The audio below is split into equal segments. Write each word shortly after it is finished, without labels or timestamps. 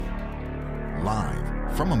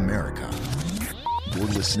Live from America, you're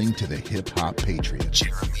listening to the Hip Hop Patriot,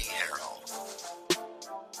 Jeremy Harrell.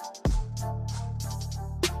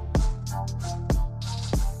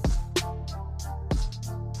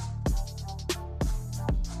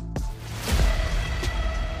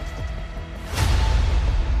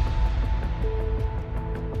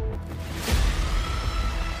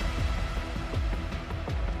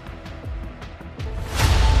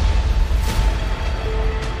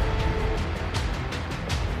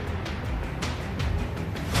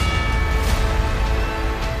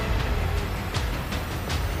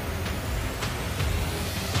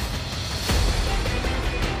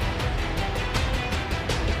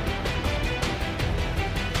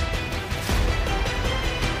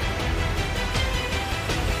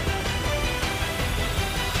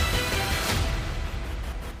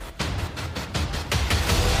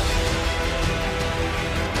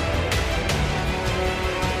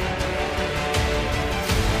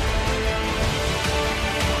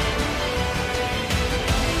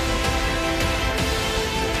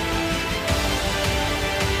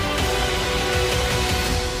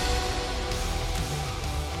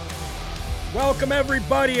 Welcome,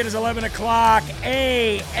 everybody. It is 11 o'clock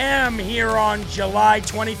a.m. here on July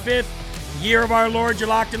 25th, year of our Lord. You're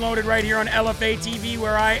locked and loaded right here on LFA TV,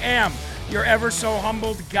 where I am your ever so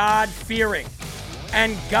humbled, God-fearing,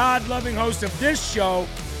 and God-loving host of this show,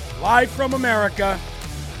 live from America,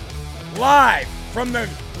 live from the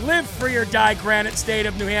Live Free or Die Granite State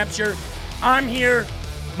of New Hampshire. I'm here.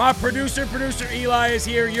 My producer Eli is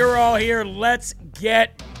here. You're all here. Let's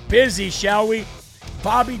get busy, shall we?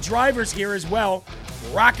 Bobby Driver's here as well.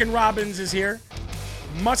 Rockin' Robbins is here.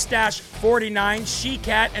 Mustache 49,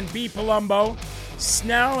 She-Cat and B. Palumbo,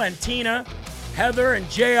 Snell and Tina, Heather and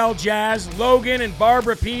JL Jazz, Logan and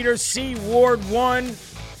Barbara Peters, C. Ward 1,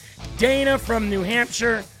 Dana from New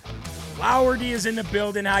Hampshire, Lowerdy is in the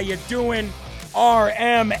building. How you doing?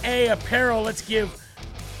 RMA Apparel. Let's give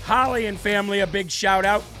Holly and family a big shout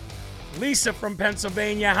out. Lisa from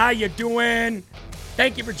Pennsylvania. How you doing?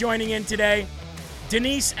 Thank you for joining in today.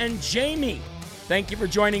 Denise and Jamie, thank you for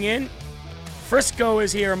joining in. Frisco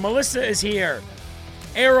is here. Melissa is here.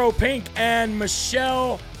 Arrow Pink and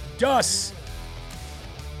Michelle Duss.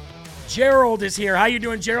 Gerald is here. How you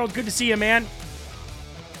doing, Gerald? Good to see you, man.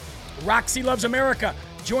 Roxy Loves America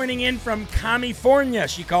joining in from California,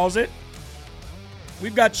 she calls it.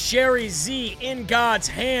 We've got Sherry Z, In God's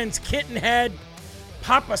Hands, Kitten Head,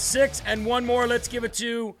 Papa 6, and one more. Let's give it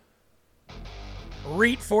to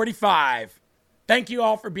Reet 45. Thank you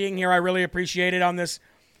all for being here. I really appreciate it on this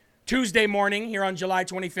Tuesday morning here on July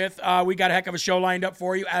 25th. We got a heck of a show lined up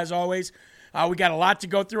for you, as always. We got a lot to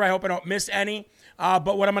go through. I hope I don't miss any.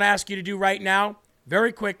 But what I'm going to ask you to do right now,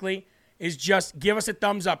 very quickly, is just give us a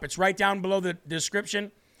thumbs up. It's right down below the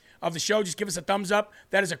description of the show. Just give us a thumbs up.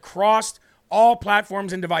 That is across all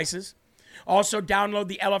platforms and devices. Also, download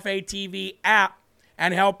the LFA TV app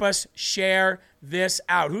and help us share this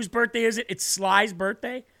out. Whose birthday is it? It's Sly's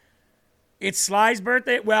birthday. It's Sly's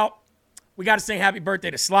birthday? Well, we got to sing happy birthday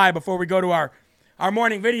to Sly before we go to our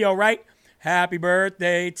morning video, right? Happy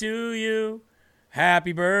birthday to you.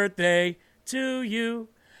 Happy birthday to you.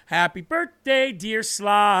 Happy birthday, dear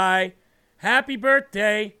Sly. Happy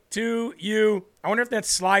birthday to you. I wonder if that's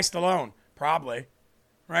Sly Stallone. Probably.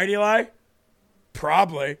 Right, Eli?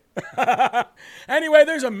 Probably. Anyway,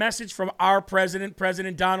 there's a message from our president,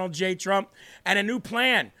 President Donald J. Trump, and a new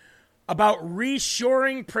plan about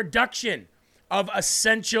reshoring production of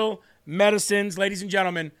essential medicines. Ladies and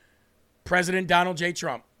gentlemen, President Donald J.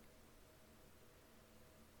 Trump.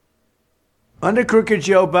 Under crooked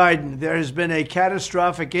Joe Biden, there has been a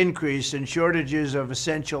catastrophic increase in shortages of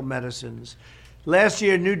essential medicines. Last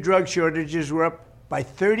year, new drug shortages were up by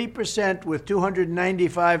 30%, with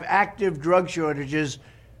 295 active drug shortages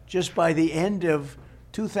just by the end of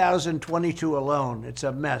 2022 alone. It's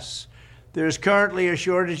a mess. There's currently a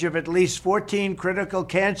shortage of at least 14 critical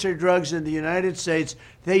cancer drugs in the United States.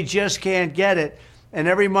 They just can't get it. And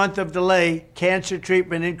every month of delay, cancer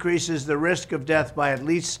treatment increases the risk of death by at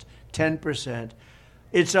least 10%.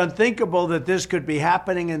 It's unthinkable that this could be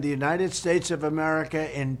happening in the United States of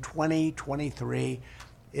America in 2023.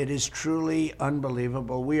 It is truly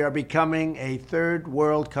unbelievable. We are becoming a third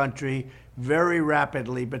world country very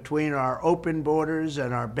rapidly between our open borders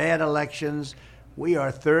and our bad elections. We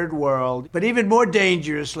are third world. But even more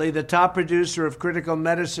dangerously, the top producer of critical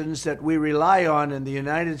medicines that we rely on in the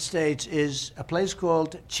United States is a place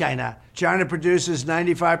called China. China produces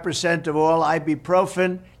 95% of all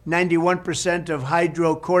ibuprofen, 91% of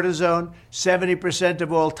hydrocortisone, 70%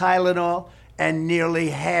 of all Tylenol, and nearly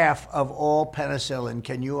half of all penicillin.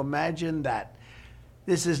 Can you imagine that?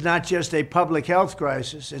 This is not just a public health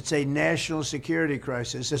crisis, it's a national security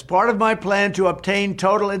crisis. As part of my plan to obtain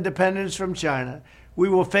total independence from China, we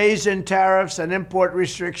will phase in tariffs and import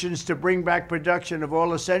restrictions to bring back production of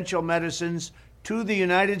all essential medicines to the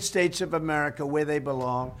United States of America, where they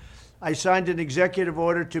belong. I signed an executive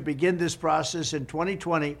order to begin this process in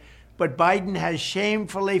 2020, but Biden has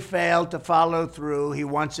shamefully failed to follow through. He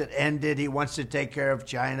wants it ended. He wants to take care of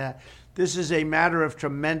China. This is a matter of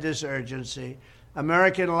tremendous urgency.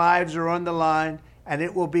 American lives are on the line, and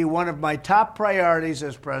it will be one of my top priorities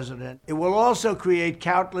as president. It will also create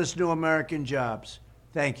countless new American jobs.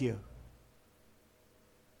 Thank you.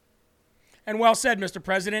 And well said, Mr.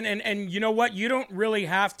 President. And you know what? You don't really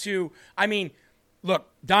have to. I mean, look,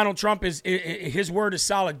 Donald Trump his word is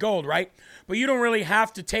solid gold, right? But you don't really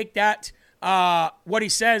have to take that, what he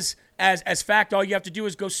says as fact. All you have to do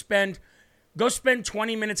is go spend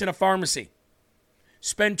 20 minutes in a pharmacy.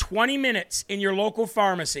 Spend 20 minutes in your local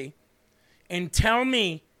pharmacy and tell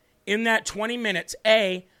me in that 20 minutes,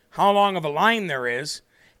 A, how long of a line there is,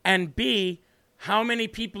 and B, how many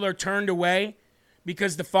people are turned away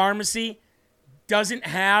because the pharmacy doesn't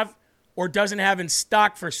have in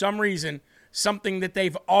stock for some reason something that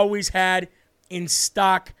they've always had in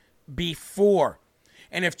stock before.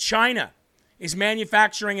 And if China is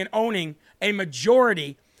manufacturing and owning a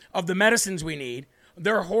majority of the medicines we need,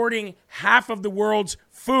 they're hoarding half of the world's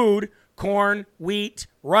food, corn, wheat,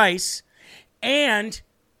 rice, and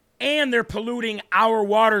they're polluting our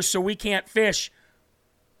waters so we can't fish.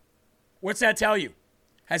 What's that tell you?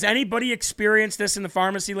 Has anybody experienced this in the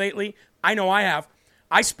pharmacy lately? I know I have.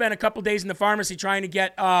 I spent a couple days in the pharmacy trying to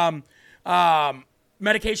get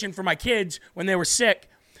medication for my kids when they were sick,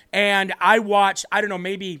 and I watched, I don't know,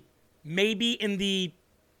 maybe in the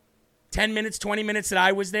 10 minutes, 20 minutes that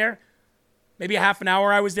I was there, maybe a half an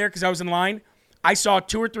hour I was there because I was in line, I saw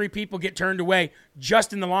 2 or 3 people get turned away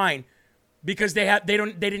just in the line because they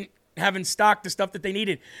didn't have in stock the stuff that they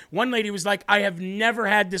needed. One lady was like, I have never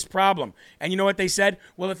had this problem. And you know what they said?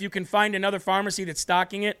 Well, if you can find another pharmacy that's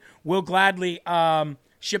stocking it, we'll gladly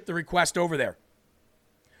ship the request over there.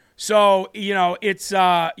 So, you know, it's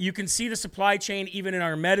you can see the supply chain even in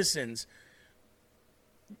our medicines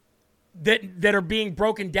that are being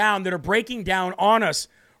broken down, that are breaking down on us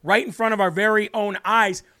right in front of our very own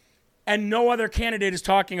eyes, and no other candidate is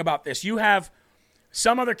talking about this. You have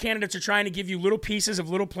some other candidates are trying to give you little pieces of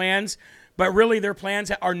little plans, but really their plans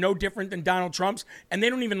are no different than Donald Trump's, and they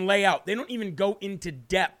don't even lay out. They don't even go into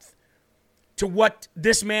depth to what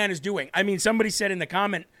this man is doing. I mean, somebody said in the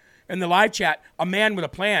comment, in the live chat, a man with a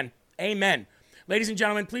plan. Amen. Ladies and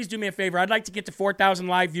gentlemen, please do me a favor. I'd like to get to 4,000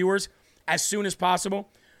 live viewers as soon as possible.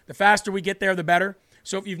 The faster we get there, the better.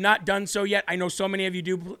 So if you've not done so yet, I know so many of you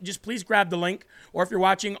do, just please grab the link. Or if you're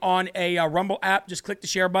watching on a Rumble app, just click the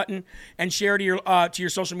share button and share to your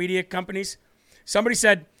social media companies. Somebody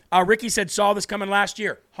said, Ricky said, saw this coming last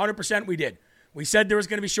year. 100% we did. We said there was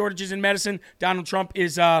going to be shortages in medicine. Donald Trump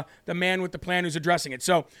is the man with the plan who's addressing it.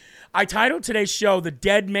 So I titled today's show, The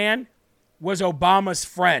Dead Man Was Obama's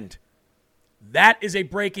Friend. That is a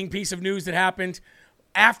breaking piece of news that happened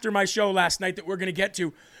after my show last night that we're going to get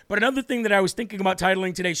to. But another thing that I was thinking about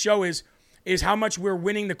titling today's show is how much we're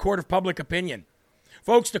winning the court of public opinion.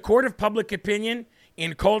 Folks, the court of public opinion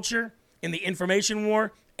in culture, in the information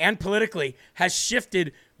war, and politically has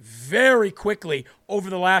shifted very quickly over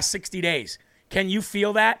the last 60 days. Can you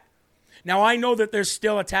feel that? Now, I know that there's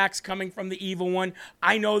still attacks coming from the evil one.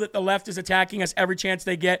 I know that the left is attacking us every chance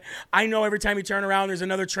they get. I know every time you turn around, there's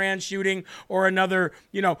another trans shooting or another,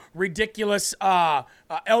 ridiculous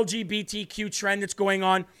LGBTQ trend that's going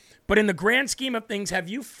on. But in the grand scheme of things, have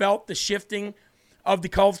you felt the shifting of the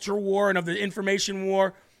culture war and of the information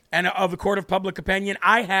war and of the court of public opinion?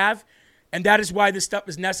 I have, and that is why this stuff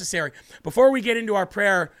is necessary. Before we get into our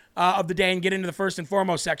prayer of the day and get into the first and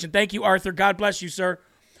foremost section, thank you, Arthur. God bless you, sir.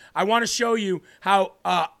 I want to show you how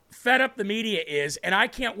fed up the media is, and I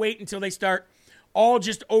can't wait until they start all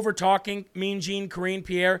just over-talking Mean Jean Corinne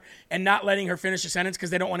Pierre and not letting her finish a sentence because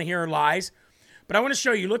they don't want to hear her lies. But I want to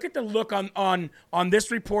show you, look at the look on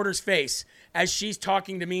this reporter's face as she's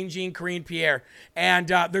talking to Mean Jean Corinne Pierre, and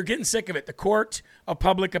they're getting sick of it. The court of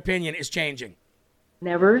public opinion is changing.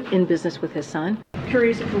 Never in business with his son.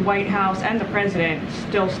 Curious if the White House and the president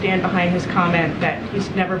still stand behind his comment that he's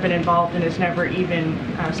never been involved and has never even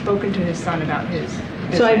spoken to his son about his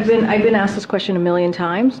business. So I've been asked this question a million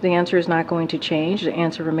times. The answer is not going to change. The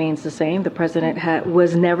answer remains the same. The president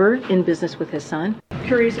was never in business with his son.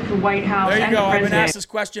 curious if the White House There you and go. the I've been president... asked this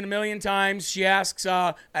question a million times. She asks,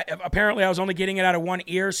 apparently I was only getting it out of one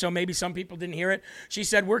ear, so maybe some people didn't hear it. She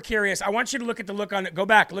said, we're curious. I want you to look at the look on, go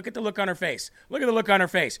back, look at the look on her face. Look at the look on her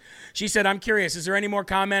face. She said, I'm curious. Is there any more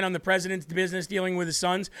comment on the president's business dealing with his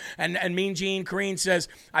sons? And Mean Gene Kareen says,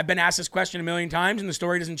 I've been asked this question a million times, and the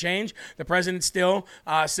story doesn't change. The president still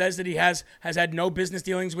says that he has had no business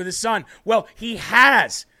dealings with his son. Well, he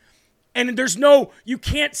has. And you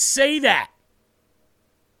can't say that.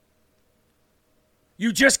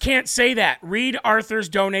 You just can't say that. Read Arthur's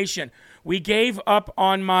donation. We gave up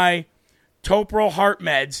on my Toprol heart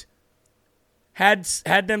meds,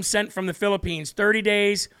 had them sent from the Philippines. 30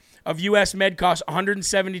 days of U.S. med cost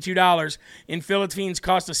 $172. In Philippines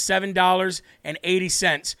cost us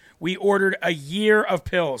 $7.80. We ordered a year of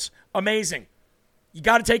pills. Amazing. You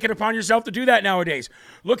got to take it upon yourself to do that nowadays.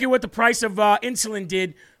 Look at what the price of insulin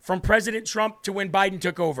did from President Trump to when Biden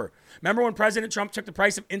took over. Remember when President Trump took the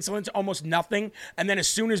price of insulin to almost nothing, and then as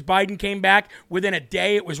soon as Biden came back, within a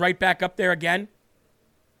day, it was right back up there again?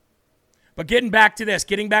 But getting back to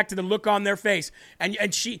the look on their face,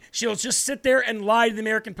 and she'll just sit there and lie to the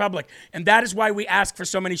American public, and that is why we ask for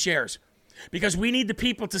so many shares, because we need the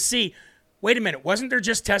people to see, wait a minute, wasn't there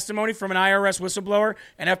just testimony from an IRS whistleblower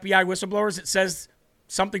and FBI whistleblowers that says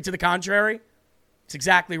something to the contrary? It's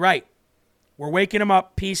exactly right. We're waking them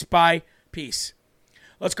up piece by piece.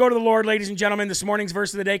 Let's go to the Lord, ladies and gentlemen. This morning's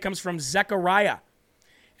verse of the day comes from Zechariah.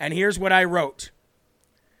 And here's what I wrote.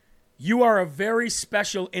 You are a very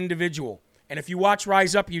special individual. And if you watch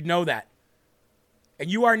Rise Up, you'd know that.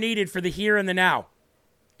 And you are needed for the here and the now.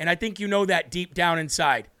 And I think you know that deep down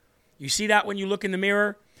inside. You see that when you look in the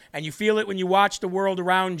mirror, and you feel it when you watch the world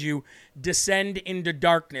around you descend into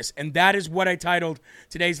darkness. And that is what I titled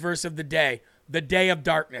today's verse of the day of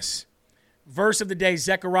darkness. Verse of the day,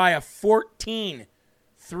 Zechariah 14,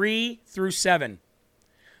 3-7.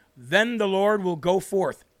 Then the Lord will go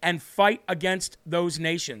forth and fight against those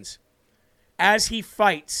nations, as he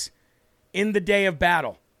fights in the day of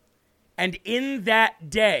battle. And in that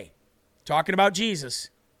day, talking about Jesus,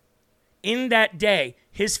 in that day,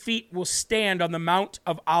 his feet will stand on the Mount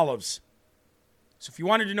of Olives. So if you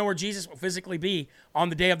wanted to know where Jesus will physically be on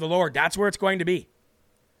the day of the Lord, that's where it's going to be.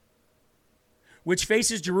 Which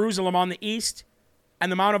faces Jerusalem on the east,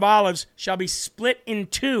 and the Mount of Olives shall be split in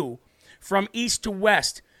two from east to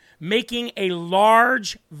west, making a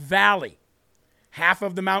large valley. Half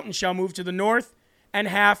of the mountain shall move to the north, and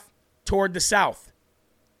half toward the south.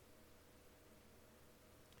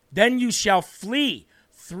 Then you shall flee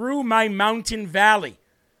through my mountain valley.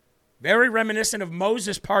 Very reminiscent of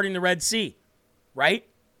Moses parting the Red Sea, right?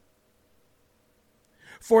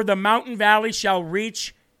 For the mountain valley shall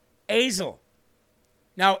reach Azel.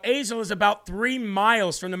 Now, Azel is about 3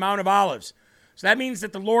 miles from the Mount of Olives. So that means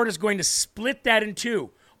that the Lord is going to split that in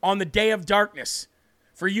two on the day of darkness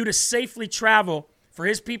for you to safely travel, for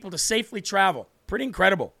his people to safely travel. Pretty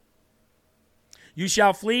incredible. You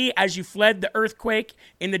shall flee as you fled the earthquake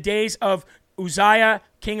in the days of Uzziah,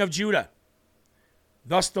 king of Judah.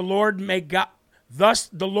 Thus the Lord my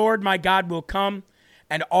God will come,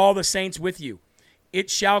 and all the saints with you. It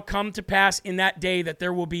shall come to pass in that day that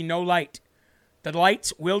there will be no light. The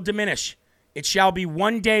lights will diminish. It shall be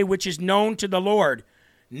one day which is known to the Lord,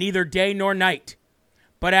 neither day nor night.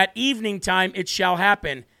 But at evening time it shall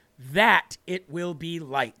happen that it will be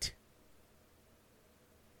light.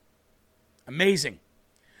 Amazing.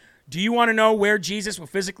 Do you want to know where Jesus will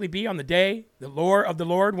physically be on the day of the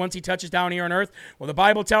Lord once he touches down here on earth? Well, the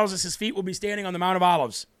Bible tells us his feet will be standing on the Mount of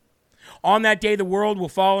Olives. On that day, the world will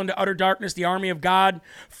fall into utter darkness. The army of God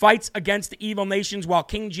fights against the evil nations while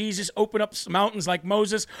King Jesus opened up mountains like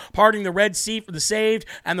Moses, parting the Red Sea for the saved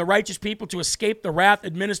and the righteous people to escape the wrath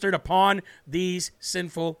administered upon these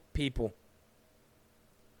sinful people.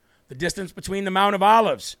 The distance between the Mount of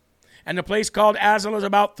Olives and the place called Azel is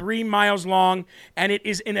about 3 miles long, and it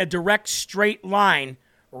is in a direct straight line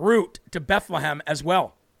route to Bethlehem as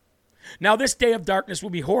well. Now, this day of darkness will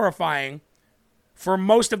be horrifying for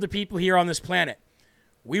most of the people here on this planet.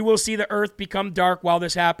 We will see the earth become dark while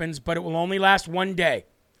this happens, but it will only last one day.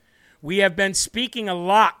 We have been speaking a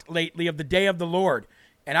lot lately of the day of the Lord,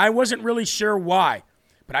 and I wasn't really sure why,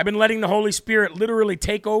 but I've been letting the Holy Spirit literally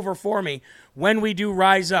take over for me when we do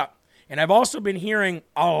rise up. And I've also been hearing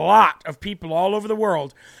a lot of people all over the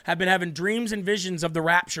world have been having dreams and visions of the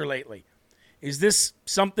rapture lately. Is this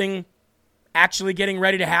something actually getting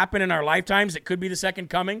ready to happen in our lifetimes? It could be the second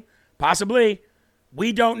coming. Possibly.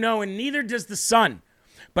 We don't know, and neither does the Son.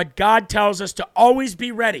 But God tells us to always be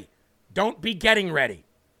ready. Don't be getting ready.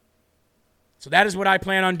 So that is what I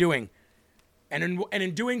plan on doing. And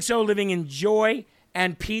in doing so, living in joy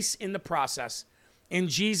and peace in the process. In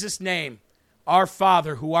Jesus' name, our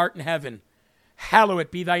Father who art in heaven, hallowed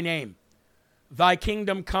be thy name. Thy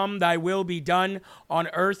kingdom come, thy will be done on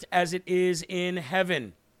earth as it is in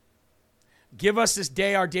heaven. Give us this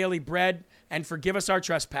day our daily bread, and forgive us our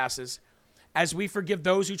trespasses, as we forgive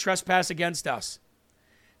those who trespass against us.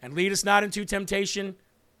 And lead us not into temptation,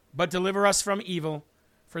 but deliver us from evil.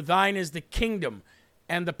 For thine is the kingdom,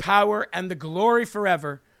 and the power, and the glory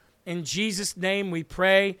forever. In Jesus' name we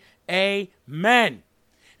pray, amen.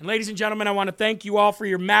 And ladies and gentlemen, I want to thank you all for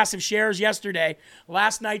your massive shares yesterday.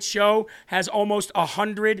 Last night's show has almost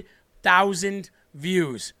 100,000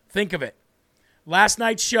 views. Think of it. Last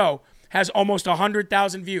night's show has almost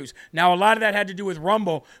 100,000 views. Now, a lot of that had to do with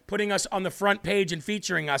Rumble putting us on the front page and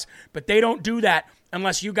featuring us, but they don't do that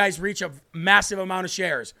unless you guys reach a massive amount of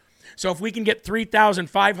shares. So if we can get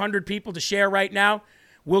 3,500 people to share right now,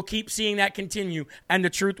 we'll keep seeing that continue, and the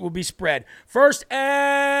truth will be spread. First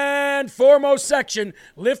and foremost section,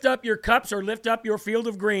 lift up your cups or lift up your field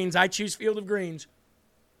of greens. I choose field of greens.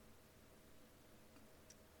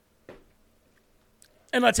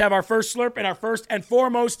 And let's have our first slurp, and our first and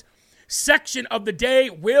foremost section of the day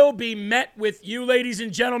will be met with you, ladies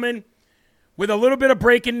and gentlemen, with a little bit of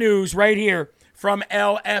breaking news right here from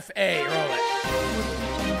LFA. Roll it.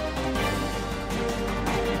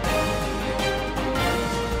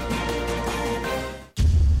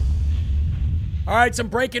 All right, some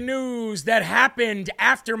breaking news that happened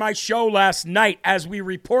after my show last night as we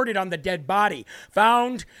reported on the dead body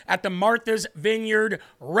found at the Martha's Vineyard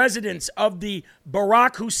residence of the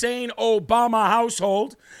Barack Hussein Obama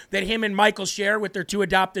household that him and Michael share with their two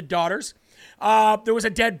adopted daughters. There was a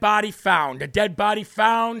dead body found. A dead body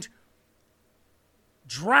found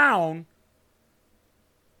drowned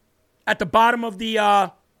at the bottom of the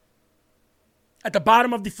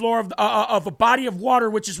floor of a body of water,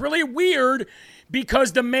 which is really weird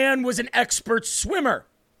because the man was an expert swimmer.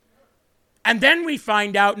 And then we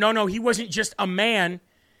find out, no, he wasn't just a man.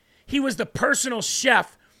 He was the personal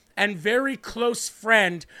chef and very close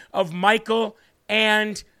friend of Michael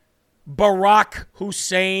and Barack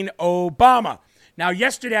Hussein Obama. Now,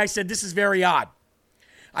 yesterday I said this is very odd.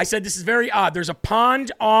 There's a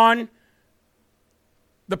pond on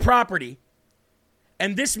the property,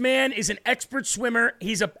 and this man is an expert swimmer.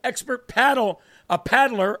 He's an expert boat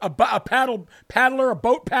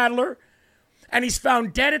paddler, and he's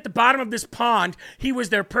found dead at the bottom of this pond. He was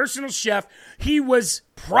their personal chef. He was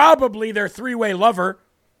probably their three-way lover.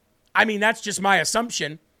 I mean, that's just my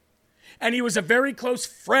assumption. And he was a very close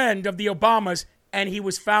friend of the Obamas, and he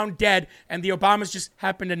was found dead, and the Obamas just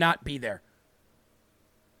happened to not be there.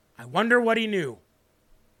 I wonder what he knew.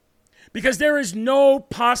 Because there is no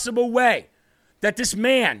possible way that this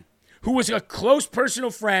man, who was a close personal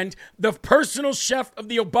friend, the personal chef of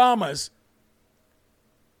the Obamas,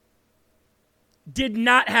 did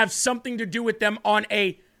not have something to do with them on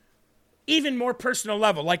a even more personal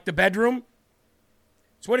level, like the bedroom.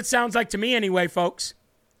 It's what it sounds like to me anyway, folks.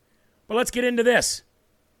 But let's get into this.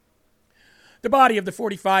 The body of the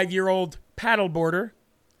 45-year-old paddleboarder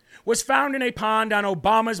was found in a pond on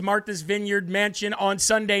Obama's Martha's Vineyard mansion on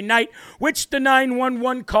Sunday night, which the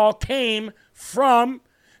 911 call came from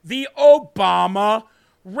the Obama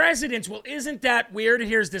residence. Well, isn't that weird?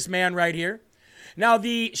 Here's this man right here. Now,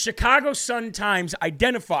 the Chicago Sun-Times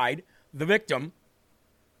identified the victim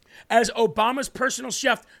as Obama's personal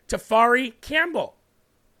chef, Tafari Campbell.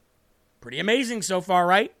 Pretty amazing so far,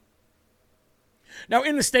 right? Now,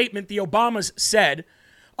 in the statement, the Obamas said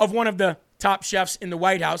of one of the top chefs in the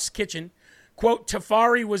White House kitchen, quote,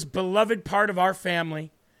 Tafari was a beloved part of our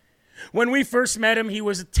family. When we first met him, he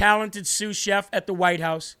was a talented sous chef at the White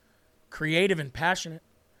House, creative and passionate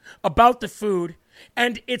about the food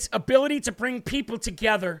and its ability to bring people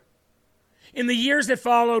together. In the years that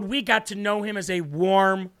followed, we got to know him as a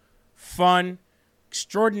warm, fun,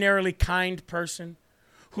 extraordinarily kind person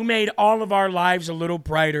who made all of our lives a little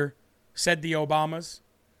brighter, said the Obamas.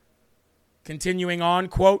 Continuing on,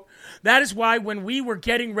 quote, that is why when we were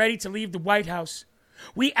getting ready to leave the White House,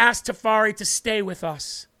 we asked Tafari to stay with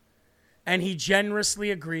us, and he generously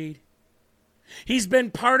agreed. He's been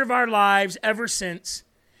part of our lives ever since,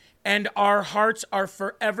 and our hearts are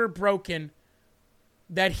forever broken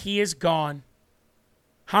that he is gone.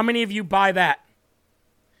 How many of you buy that?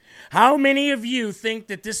 How many of you think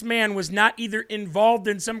that this man was not either involved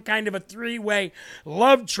in some kind of a three-way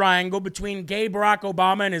love triangle between gay Barack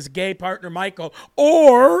Obama and his gay partner Michael,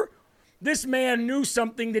 or this man knew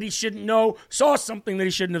something that he shouldn't know, saw something that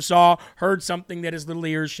he shouldn't have saw, heard something that his little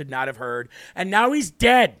ears should not have heard, and now he's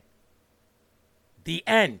dead? The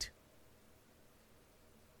end.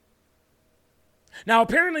 Now,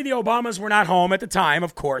 apparently the Obamas were not home at the time.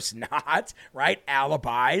 Of course not, right?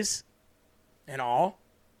 Alibis and all.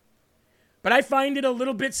 But I find it a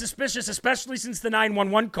little bit suspicious, especially since the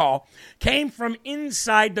 911 call came from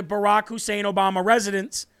inside the Barack Hussein Obama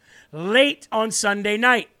residence late on Sunday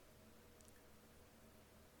night.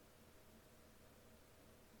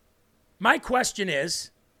 My question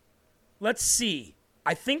is, let's see.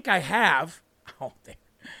 I think I have. I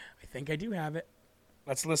think I do have it.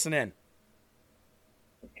 Let's listen in.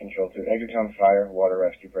 Control to Edgertown Fire, Water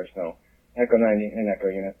Rescue Personnel, Echo 90 and Echo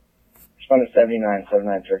Unit. Respond to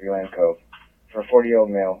 7979 Turkey Land Cove for a 40-year-old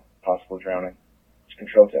male, possible drowning.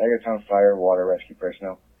 Control to Edgertown Fire, Water Rescue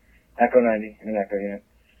Personnel, Echo 90 and Echo Unit.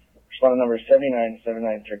 Respond to number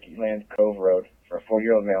 7979 Turkey Land Cove Road for a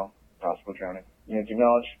 40-year-old male, possible drowning. Unit to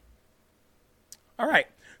acknowledge. All right.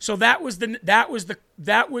 So that was the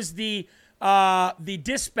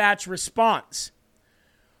dispatch response.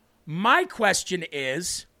 My question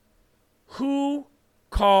is, who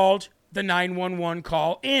called the 911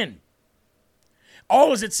 call in?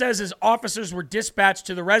 All as it says is officers were dispatched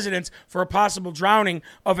to the residence for a possible drowning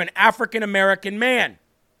of an African-American man.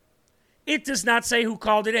 It does not say who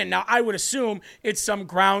called it in. Now, I would assume it's some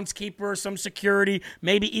groundskeeper, some security,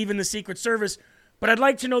 maybe even the Secret Service, but I'd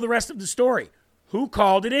like to know the rest of the story. Who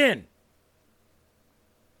called it in?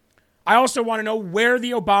 I also want to know where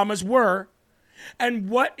the Obamas were and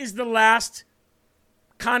what is the last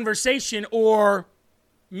conversation or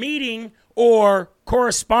meeting or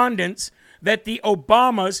correspondence that the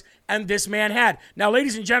Obamas and this man had. Now,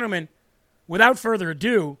 ladies and gentlemen, without further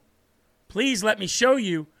ado, please let me show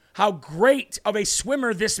you how great of a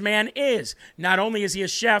swimmer this man is. Not only is he a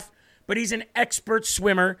chef, but he's an expert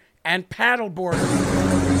swimmer and paddleboarder.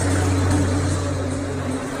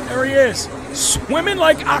 There he is, swimming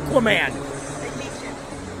like Aquaman.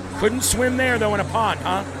 Couldn't swim there, though, in a pond,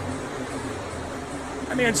 huh?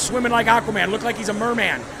 I mean, swimming like Aquaman. Looked like he's a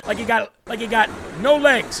merman. Like he got no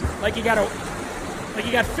legs. Like he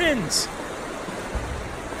got fins.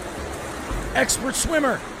 Expert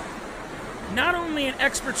swimmer. Not only an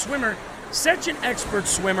expert swimmer, such an expert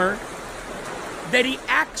swimmer that he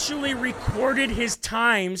actually recorded his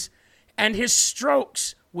times and his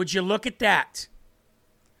strokes. Would you look at that?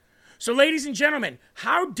 So, ladies and gentlemen,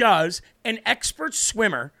 how does an expert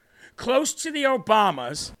swimmer close to the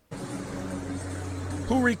Obamas,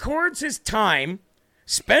 who records his time,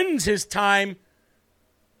 spends his time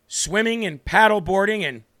swimming and paddleboarding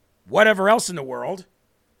and whatever else in the world,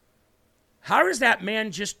 how does that man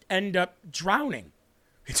just end up drowning?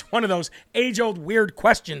 It's one of those age-old weird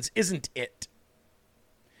questions, isn't it?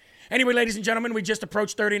 Anyway, ladies and gentlemen, we just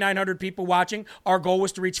approached 3,900 people watching. Our goal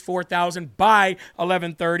was to reach 4,000 by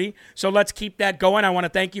 11:30. So let's keep that going. I want to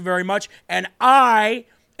thank you very much. And I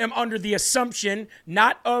am under the assumption,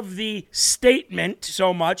 not of the statement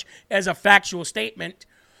so much as a factual statement,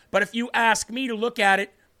 but if you ask me to look at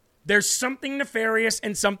it, there's something nefarious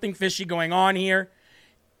and something fishy going on here.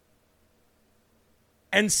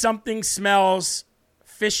 And something smells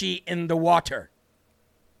fishy in the water.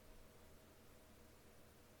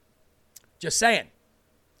 Just saying.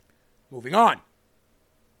 Moving on.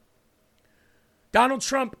 Donald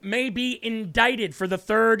Trump may be indicted for the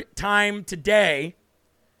third time today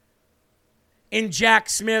in Jack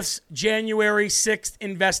Smith's January 6th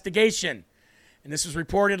investigation. And this was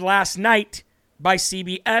reported last night by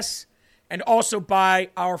CBS and also by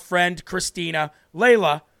our friend Christina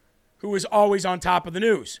Layla, who is always on top of the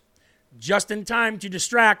news. Just in time to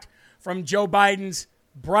distract from Joe Biden's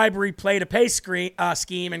bribery play-to-pay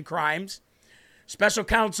scheme and crimes, Special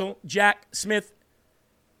Counsel Jack Smith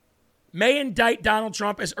may indict Donald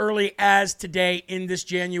Trump as early as today in this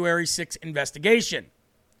January 6th investigation.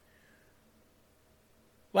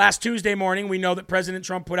 Last Tuesday morning, we know that President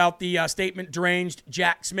Trump put out the statement, deranged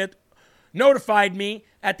Jack Smith notified me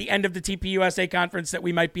at the end of the TPUSA conference that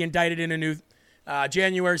we might be indicted in a new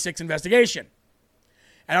January 6th investigation.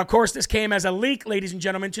 And of course, this came as a leak, ladies and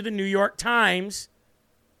gentlemen, to the New York Times.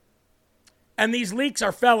 And these leaks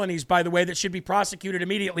are felonies, by the way, that should be prosecuted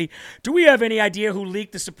immediately. Do we have any idea who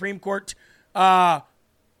leaked the Supreme Court Dobbs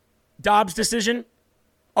decision?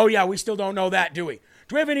 Oh, yeah, we still don't know that, do we?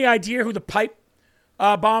 Do we have any idea who the pipe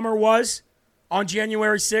bomber was on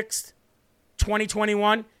January 6th,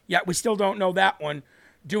 2021? Yeah, we still don't know that one,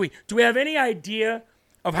 do we? Do we have any idea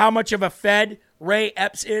of how much of a Fed Ray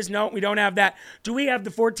Epps is? No, we don't have that. Do we have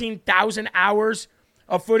the 14,000 hours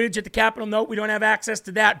of footage at the Capitol? No, we don't have access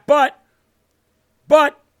to that. But,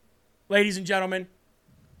 ladies and gentlemen,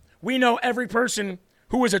 we know every person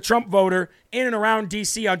who was a Trump voter in and around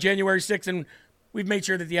D.C. on January 6th, and we've made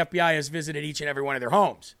sure that the FBI has visited each and every one of their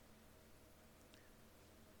homes.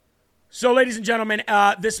 So, ladies and gentlemen,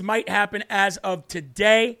 this might happen as of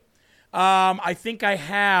today. I think I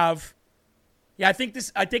have. Yeah, I think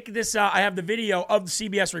this. I have the video of the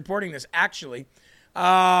CBS reporting this. Actually,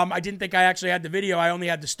 I didn't think I actually had the video. I only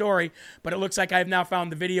had the story, but it looks like I have now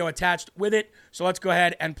found the video attached with it. So let's go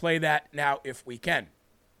ahead and play that now, if we can.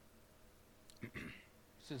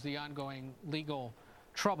 This is the ongoing legal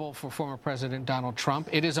trouble for former President Donald Trump.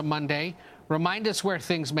 It is a Monday. Remind us where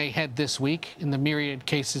things may head this week in the myriad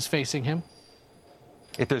cases facing him.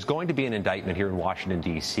 If there's going to be an indictment here in Washington,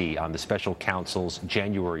 D.C. on the special counsel's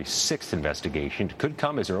January 6th investigation, it could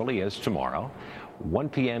come as early as tomorrow, 1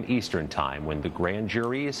 p.m. Eastern time, when the grand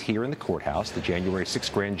jury is here in the courthouse. The January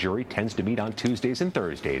 6th grand jury tends to meet on Tuesdays and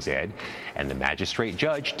Thursdays, Ed, and the magistrate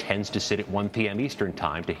judge tends to sit at 1 p.m. Eastern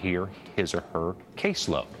time to hear his or her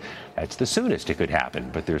caseload. That's the soonest it could happen,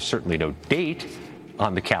 but there's certainly no date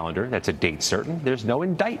on the calendar that's a date certain. There's no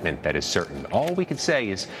indictment that is certain. All we can say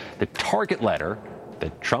is the target letter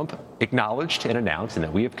that Trump acknowledged and announced and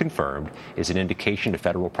that we have confirmed is an indication a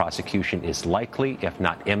federal prosecution is likely, if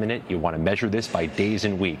not imminent. You want to measure this by days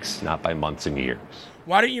and weeks, not by months and years.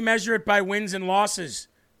 Why don't you measure it by wins and losses,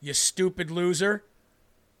 you stupid loser?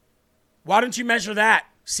 Why don't you measure that,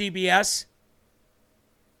 CBS?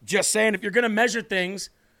 Just saying, if you're going to measure things,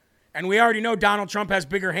 and we already know Donald Trump has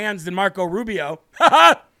bigger hands than Marco Rubio,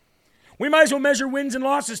 we might as well measure wins and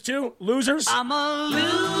losses too, losers. I'm a loser.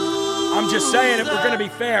 I'm just saying, if we're going to be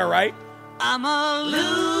fair, right? I'm a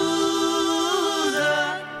loser,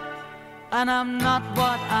 and I'm not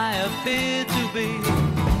what I appear to be.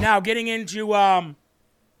 Now, getting into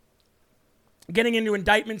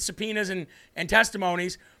indictments, subpoenas, and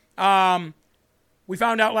testimonies, we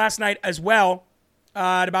found out last night as well,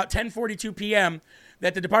 at about 10:42 p.m.,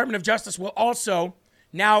 that the Department of Justice will also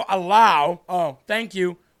now allow, thank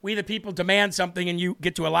you, we the people demand something and you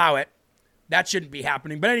get to allow it. That shouldn't be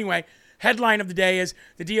happening. But anyway, headline of the day is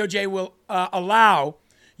the DOJ will allow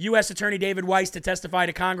U.S. Attorney David Weiss to testify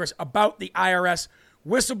to Congress about the IRS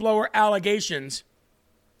whistleblower allegations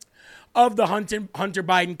of the Hunter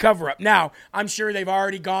Biden cover-up. Now, I'm sure they've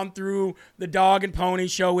already gone through the dog and pony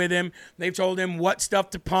show with him. They've told him what stuff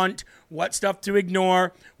to punt, what stuff to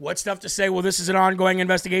ignore, what stuff to say, well, this is an ongoing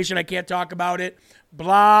investigation, I can't talk about it.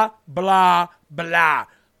 Blah, blah, blah.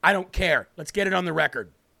 I don't care. Let's get it on the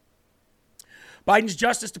record. Biden's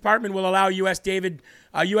Justice Department will allow U.S.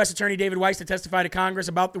 Attorney David Weiss to testify to Congress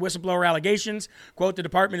about the whistleblower allegations. Quote, the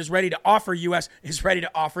department is ready to offer, isn't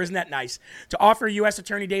that nice? To offer U.S.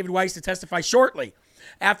 Attorney David Weiss to testify shortly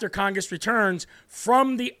after Congress returns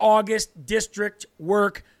from the August district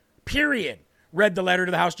work period. Read the letter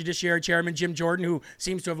to the House Judiciary Chairman Jim Jordan, who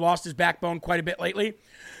seems to have lost his backbone quite a bit lately.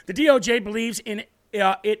 The DOJ believes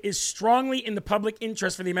it is strongly in the public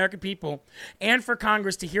interest for the American people and for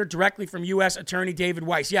Congress to hear directly from U.S. Attorney David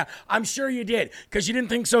Weiss. Yeah, I'm sure you did, because you didn't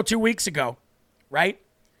think so 2 weeks ago, right?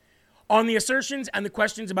 On the assertions and the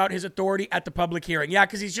questions about his authority at the public hearing. Yeah,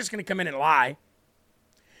 because he's just going to come in and lie.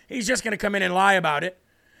 He's just going to come in and lie about it.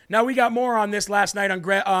 Now, we got more on this last night on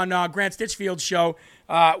Grant Stinchfield's show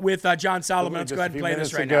with John Solomon. Let's go ahead and play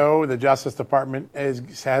this right now. The Justice Department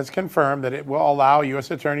has confirmed that it will allow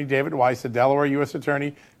U.S. Attorney David Weiss, the Delaware U.S.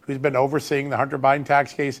 Attorney who's been overseeing the Hunter Biden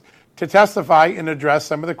tax case, to testify and address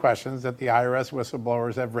some of the questions that the IRS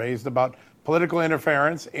whistleblowers have raised about political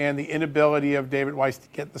interference and the inability of David Weiss to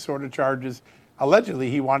get the sort of charges allegedly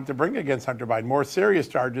he wanted to bring against Hunter Biden, more serious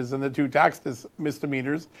charges than the two tax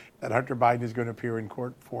misdemeanors that Hunter Biden is going to appear in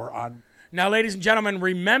court for on. Now, ladies and gentlemen,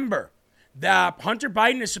 remember that Hunter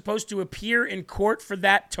Biden is supposed to appear in court for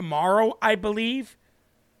that tomorrow, I believe.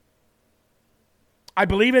 I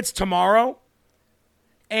believe it's tomorrow.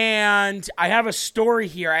 And I have a story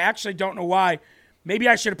here. I actually don't know why. Maybe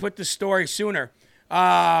I should have put this story sooner.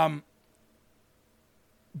 But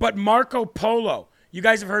Marco Polo, you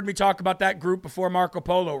guys have heard me talk about that group before, Marco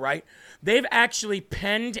Polo, right? They've actually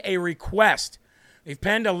penned a request. They've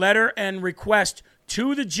penned a letter and request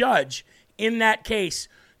to the judge in that case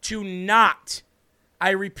to not,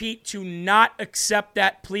 I repeat, to not accept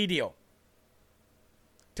that plea deal.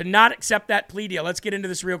 To not accept that plea deal. Let's get into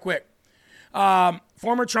this real quick.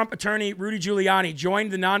 Former Trump attorney Rudy Giuliani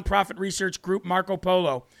joined the nonprofit research group Marco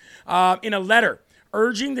Polo in a letter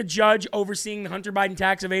urging the judge overseeing the Hunter Biden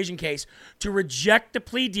tax evasion case to reject the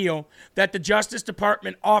plea deal that the Justice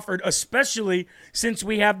Department offered, especially since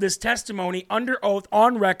we have this testimony under oath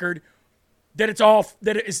on record that it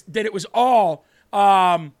was all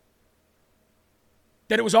wrong,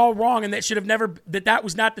 and that should have never,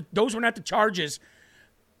 those were not the charges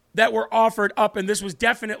that were offered up, and this was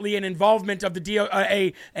definitely an involvement of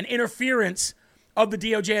the an interference of the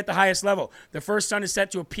DOJ at the highest level. The first son is set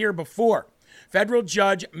to appear before Federal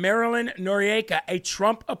Judge Marilyn Noriega, a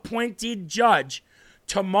Trump-appointed judge,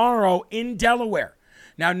 tomorrow in Delaware.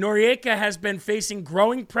 Now, Noriega has been facing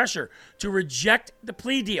growing pressure to reject the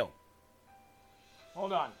plea deal.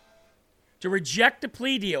 Hold on. To reject the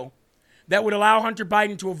plea deal that would allow Hunter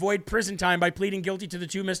Biden to avoid prison time by pleading guilty to the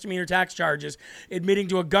 2 misdemeanor tax charges, admitting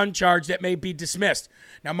to a gun charge that may be dismissed.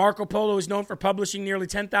 Now, Marco Polo is known for publishing nearly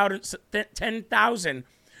 10,000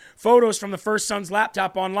 photos from the first son's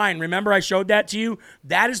laptop online. Remember I showed that to you?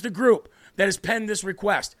 That is the group that has penned this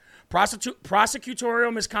request.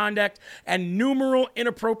 Prosecutorial misconduct and numerous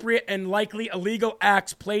inappropriate and likely illegal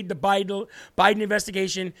acts plagued the Biden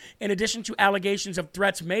investigation, in addition to allegations of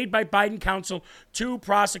threats made by Biden counsel to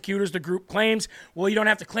prosecutors. The group claims, well, you don't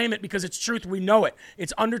have to claim it because it's truth. We know it.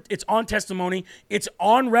 It's on testimony. It's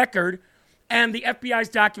on record. And the FBI's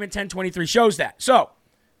document 1023 shows that. So,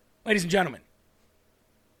 ladies and gentlemen,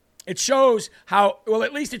 it shows how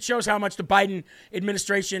much the Biden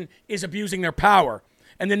administration is abusing their power.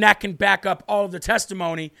 And then that can back up all of the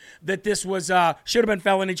testimony that this was should have been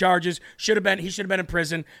felony charges, he should have been in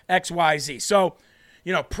prison, XYZ. So,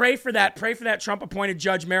 pray for that. Pray for that Trump-appointed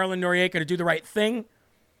judge Marilyn Noriega to do the right thing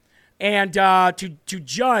and to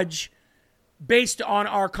judge based on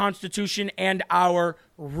our Constitution and our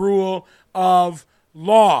rule of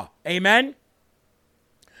law. Amen.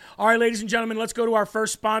 All right, ladies and gentlemen, let's go to our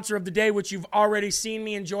first sponsor of the day, which you've already seen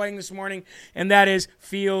me enjoying this morning, and that is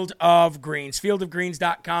Field of Greens,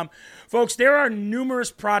 fieldofgreens.com. Folks, there are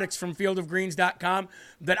numerous products from fieldofgreens.com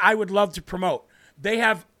that I would love to promote. They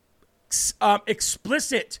have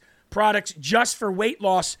explicit products just for weight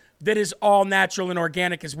loss that is all natural and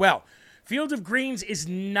organic as well. Field of Greens is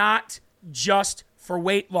not just for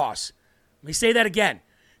weight loss. Let me say that again.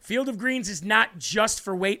 Field of Greens is not just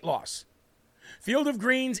for weight loss. Field of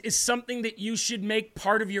Greens is something that you should make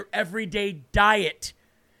part of your everyday diet,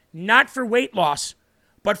 not for weight loss,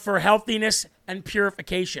 but for healthiness and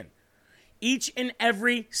purification. Each and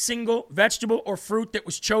every single vegetable or fruit that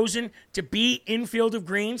was chosen to be in Field of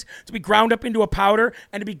Greens, to be ground up into a powder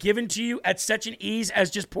and to be given to you at such an ease as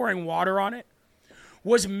just pouring water on it,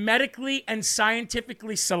 was medically and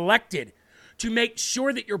scientifically selected to make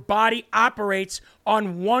sure that your body operates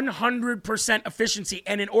on 100% efficiency.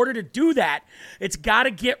 And in order to do that, it's got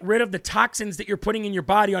to get rid of the toxins that you're putting in your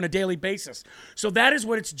body on a daily basis. So that is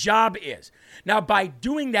what its job is. Now, by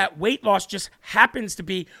doing that, weight loss just happens to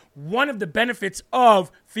be one of the benefits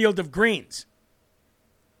of Field of Greens.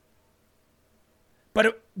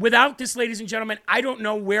 But without this, ladies and gentlemen, I don't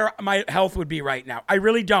know where my health would be right now. I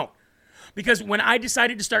really don't. Because when I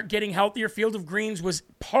decided to start getting healthier, Field of Greens was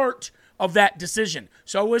part of that decision.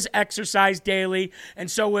 So was exercise daily,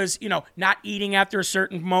 and so was, not eating after a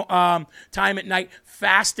certain time at night,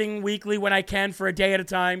 fasting weekly when I can for a day at a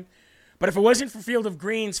time. But if it wasn't for Field of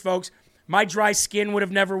Greens, folks, my dry skin would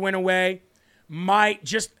have never went away. My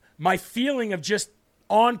feeling of just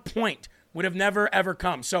on point would have never, ever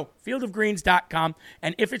come. So fieldofgreens.com,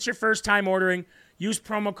 and if it's your first time ordering, use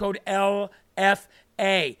promo code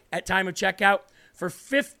LFA at time of checkout for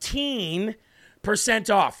 15%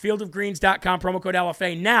 off. Fieldofgreens.com, promo code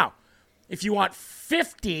LFA. Now, if you want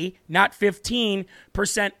 50, not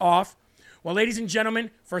 15% off, well, ladies and gentlemen,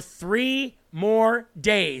 for 3 more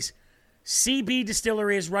days, CB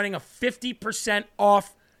Distillery is running a 50%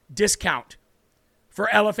 off discount for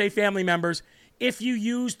LFA family members if you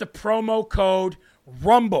use the promo code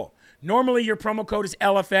RUMBLE. Normally, your promo code is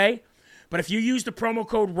LFA, but if you use the promo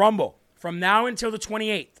code RUMBLE from now until the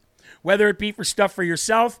 28th, whether it be for stuff for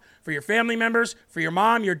yourself, for your family members, for your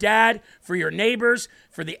mom, your dad, for your neighbors,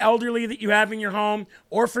 for the elderly that you have in your home,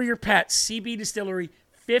 or for your pets, CB Distillery,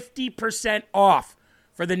 50% off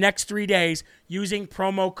for the next 3 days using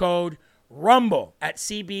promo code RUMBLE at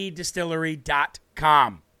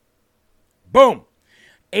cbdistillery.com. Boom.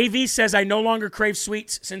 AV says, I no longer crave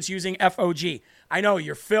sweets since using FOG. I know,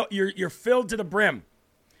 you're filled to the brim.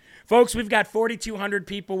 Folks, we've got 4,200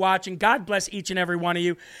 people watching. God bless each and every one of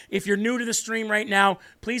you. If you're new to the stream right now,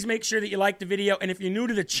 please make sure that you like the video. And if you're new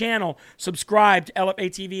to the channel, subscribe to LFA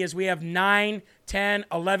TV, as we have 9, 10,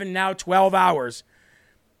 11, now 12 hours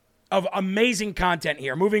of amazing content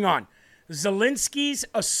here. Moving on. Zelensky's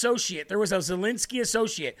associate. There was a Zelensky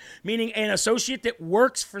associate, meaning an associate that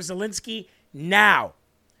works for Zelensky now.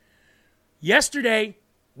 Yesterday,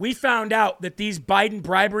 we found out that these Biden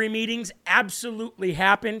bribery meetings absolutely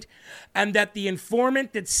happened, and that the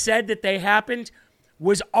informant that said that they happened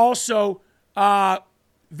was also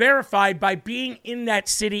verified by being in that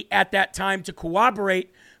city at that time to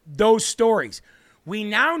corroborate those stories. We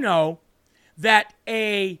now know that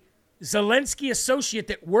a Zelensky associate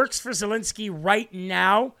that works for Zelensky right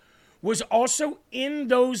now was also in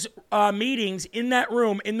those meetings, in that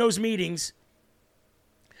room, in those meetings,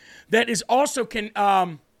 that is also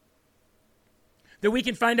that we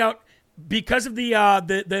can find out because of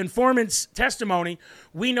the informant's testimony.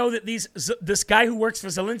 We know that this guy who works for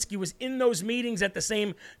Zelensky was in those meetings at the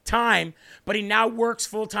same time, but he now works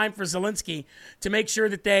full-time for Zelensky to make sure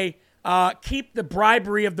that they keep the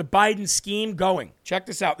bribery of the Biden scheme going. Check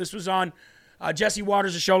this out. This was on Jesse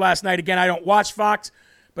Waters' show last night. Again, I don't watch Fox,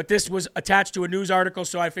 but this was attached to a news article,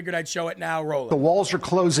 so I figured I'd show it now. Roll it. The walls are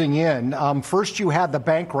closing in. First, you had the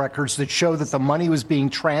bank records that show that the money was being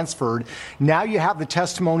transferred. Now you have the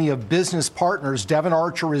testimony of business partners. Devin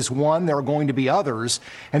Archer is one. There are going to be others.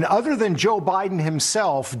 And other than Joe Biden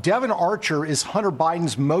himself, Devin Archer is Hunter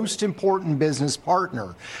Biden's most important business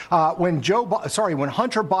partner. When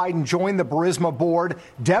Hunter Biden joined the Burisma board,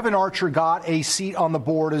 Devin Archer got a seat on the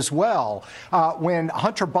board as well. When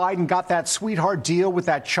Hunter Biden got that sweetheart deal with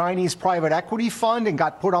that Chinese private equity fund and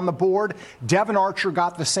got put on the board, Devin Archer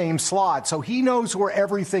got the same slot. So he knows where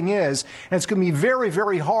everything is. And it's going to be very,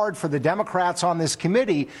 very hard for the Democrats on this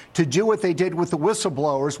committee to do what they did with the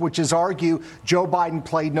whistleblowers, which is argue Joe Biden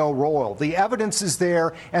played no role. The evidence is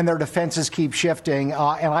there and their defenses keep shifting.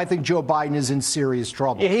 And I think Joe Biden is in serious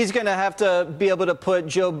trouble. Yeah, he's going to have to be able to put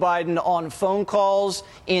Joe Biden on phone calls,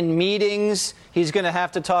 in meetings. He's going to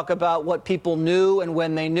have to talk about what people knew and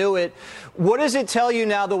when they knew it. What does it tell you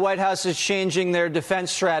now the White House is changing their defense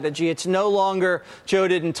strategy? It's no longer Joe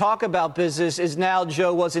didn't talk about business, is now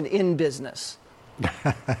Joe wasn't in business.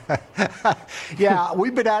 Yeah,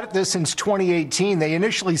 we've been at this since 2018. They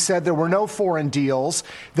initially said there were no foreign deals.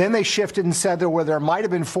 Then they shifted and said there might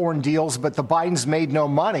have been foreign deals, but the Bidens made no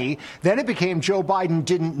money. Then it became Joe Biden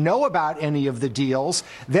didn't know about any of the deals.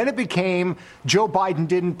 Then it became Joe Biden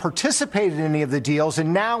didn't participate in any of the deals.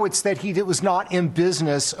 And now it's that he was not in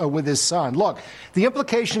business with his son. Look, the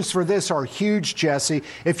implications for this are huge, Jesse.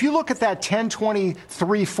 If you look at that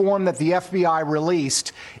 1023 form that the FBI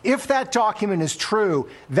released, if that document is true,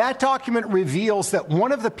 that document reveals that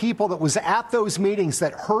one of the people that was at those meetings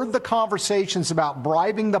that heard the conversations about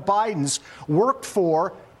bribing the Bidens worked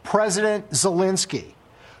for President Zelensky.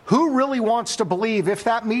 Who really wants to believe, if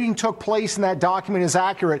that meeting took place and that document is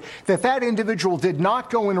accurate, that that individual did not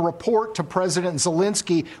go and report to President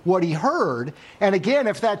Zelensky what he heard? And again,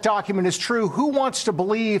 if that document is true, who wants to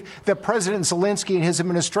believe that President Zelensky and his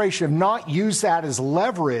administration have not used that as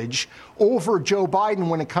leverage over Joe Biden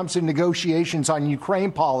when it comes to negotiations on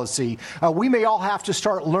Ukraine policy? We may all have to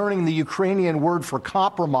start learning the Ukrainian word for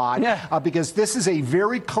compromise, because this is a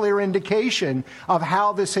very clear indication of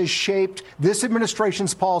how this has shaped this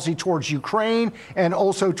administration's policy towards Ukraine and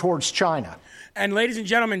also towards China. And ladies and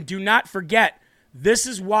gentlemen, do not forget, this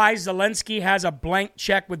is why Zelensky has a blank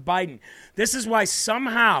check with Biden. This is why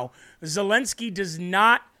somehow Zelensky does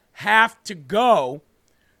not have to go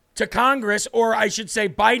to Congress, or I should say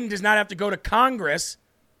Biden does not have to go to Congress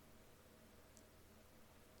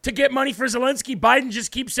to get money for Zelensky. Biden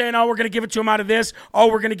just keeps saying, oh, we're going to give it to him out of this.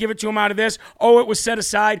 Oh, we're going to give it to him out of this. Oh, it was set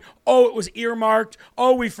aside. Oh, it was earmarked.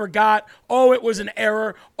 Oh, we forgot. Oh, it was an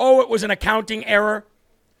error. Oh, it was an accounting error.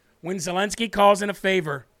 When Zelensky calls in a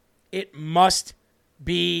favor, it must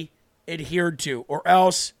be adhered to, or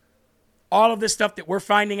else all of this stuff that we're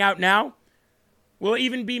finding out now will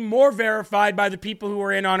even be more verified by the people who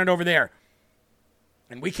are in on it over there.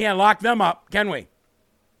 And we can't lock them up, can we?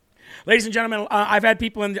 Ladies and gentlemen, I've had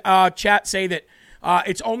people in chat say that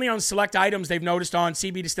it's only on select items they've noticed on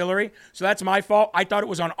CB Distillery. So that's my fault. I thought it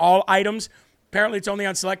was on all items. Apparently it's only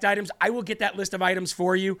on select items. I will get that list of items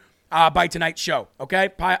for you by tonight's show.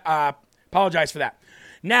 Okay? Apologize for that.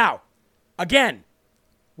 Now, again,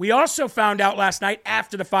 we also found out last night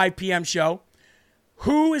after the 5 p.m. show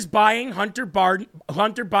who is buying Hunter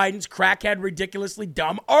Biden's crackhead, ridiculously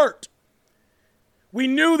dumb art. We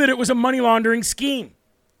knew that it was a money laundering scheme.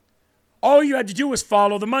 All you had to do was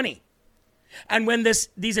follow the money. And when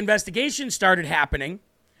these investigations started happening,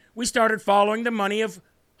 we started following the money of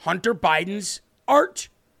Hunter Biden's art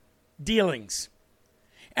dealings.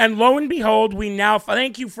 And lo and behold, we now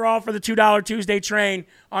thank you for the $2 Tuesday train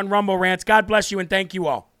on Rumble Rants. God bless you and thank you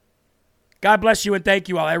all. God bless you and thank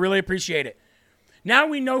you all. I really appreciate it. Now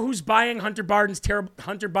we know who's buying Hunter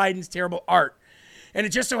Biden's terrible art. And it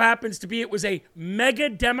just so happens to be it was a mega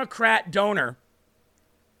Democrat donor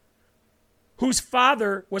whose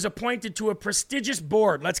father was appointed to a prestigious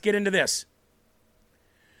board. Let's get into this.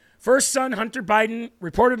 First son, Hunter Biden,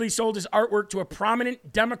 reportedly sold his artwork to a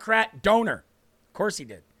prominent Democrat donor. Of course he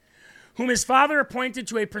did. Whom his father appointed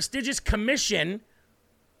to a prestigious commission,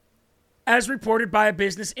 as reported by a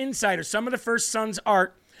Business Insider. Some of the first son's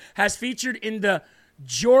art has featured in the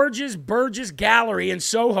George's Burgess Gallery in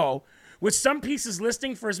Soho, with some pieces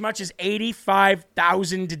listing for as much as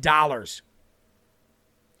 $85,000.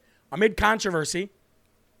 Amid controversy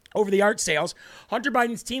over the art sales, Hunter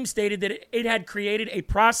Biden's team stated that it had created a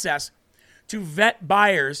process to vet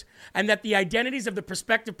buyers and that the identities of the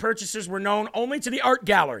prospective purchasers were known only to the art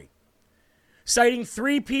gallery. Citing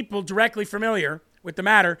 3 people directly familiar with the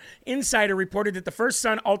matter, Insider reported that the first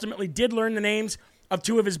son ultimately did learn the names of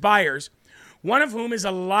 2 of his buyers, one of whom is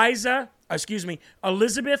Elizabeth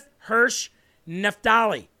Hirsch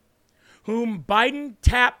Neftali, whom Biden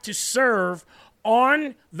tapped to serve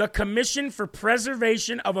on the Commission for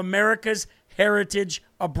Preservation of America's Heritage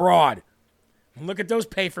Abroad. Look at those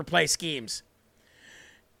pay-for-play schemes.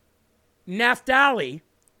 Neftali,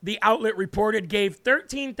 the outlet reported, gave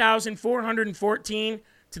 $13,414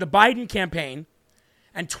 to the Biden campaign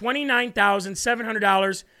and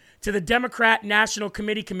 $29,700 to the Democrat National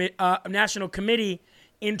Committee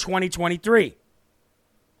in 2023.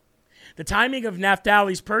 The timing of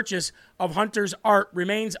Neftali's purchase of Hunter's art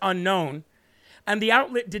remains unknown, and the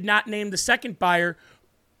outlet did not name the second buyer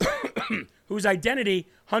whose identity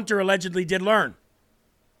Hunter allegedly did learn.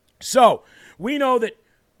 So, we know that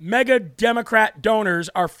mega Democrat donors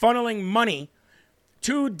are funneling money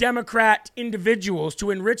to Democrat individuals to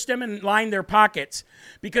enrich them and line their pockets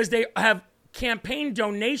because they have campaign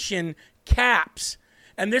donation caps.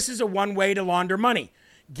 And this is a one way to launder money.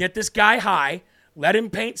 Get this guy high, let him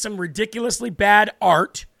paint some ridiculously bad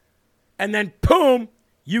art, and then boom,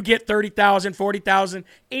 you get $30,000, $40,000,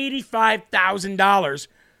 $85,000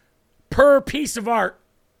 per piece of art.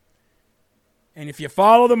 And if you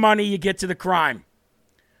follow the money, you get to the crime.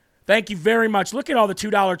 Thank you very much. Look at all the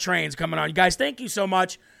 $2 trains coming on. You guys, thank you so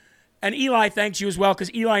much. And Eli thanks you as well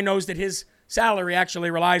because Eli knows that his salary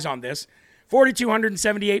actually relies on this.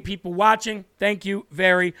 4,278 people watching. Thank you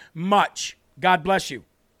very much. God bless you.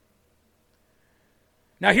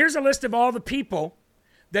 Now, here's a list of all the people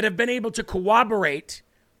that have been able to corroborate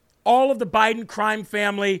all of the Biden crime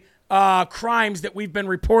family crimes that we've been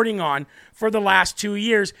reporting on for the last 2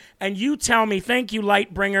 years. And you tell me, thank you,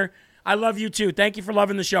 Lightbringer. I love you too. Thank you for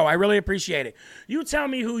loving the show. I really appreciate it. You tell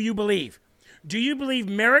me who you believe. Do you believe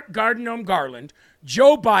Merrick Garland,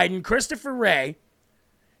 Joe Biden, Christopher Wray,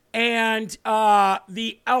 and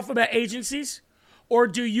the alphabet agencies? Or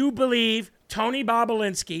do you believe Tony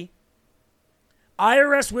Bobolinsky,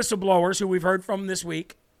 IRS whistleblowers who we've heard from this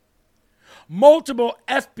week, multiple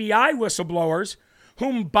FBI whistleblowers,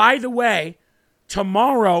 whom, by the way,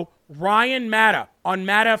 tomorrow, Ryan Matta, on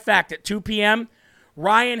Matta Effect at 2 p.m.,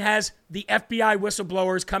 Ryan has the FBI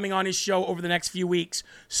whistleblowers coming on his show over the next few weeks,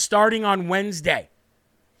 starting on Wednesday.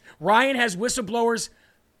 Ryan has whistleblowers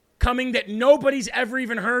coming that nobody's ever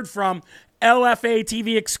even heard from, LFA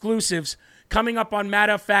TV exclusives, coming up on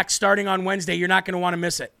Matta Effect starting on Wednesday. You're not going to want to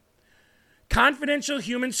miss it. Confidential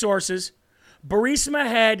human sources, Burisma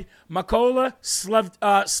head Mykola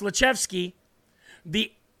Slachevsky,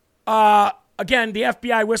 the FBI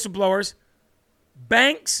whistleblowers,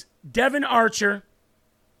 Banks, Devin Archer,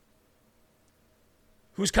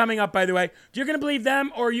 who's coming up, by the way. You're going to believe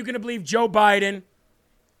them, or are you going to believe Joe Biden,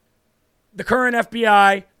 the current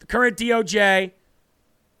FBI, the current DOJ,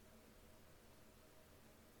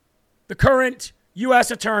 the current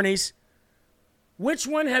U.S. attorneys? Which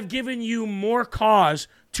one have given you more cause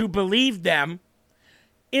to believe them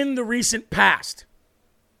in the recent past?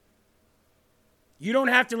 You don't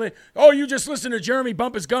have to, you just listen to Jeremy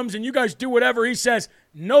bump his gums and you guys do whatever he says.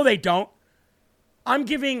 No, they don't. I'm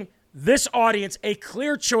giving this audience a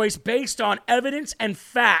clear choice based on evidence and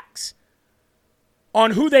facts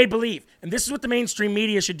on who they believe. And this is what the mainstream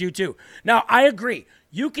media should do too. Now, I agree.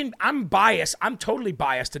 I'm biased. I'm totally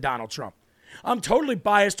biased to Donald Trump. I'm totally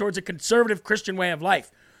biased towards a conservative Christian way of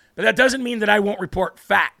life. But that doesn't mean that I won't report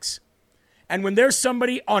facts. And when there's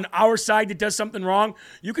somebody on our side that does something wrong,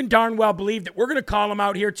 you can darn well believe that we're going to call them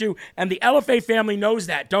out here too. And the LFA family knows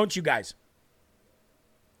that, don't you guys?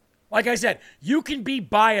 Like I said, you can be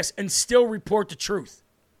biased and still report the truth.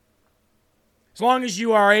 As long as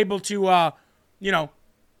you are able to,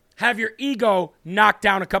 have your ego knocked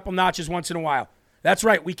down a couple notches once in a while. That's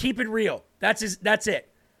right. We keep it real. That's it.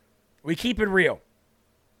 We keep it real.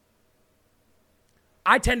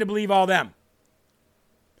 I tend to believe all them.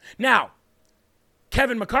 Now,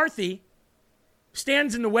 Kevin McCarthy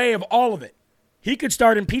stands in the way of all of it. He could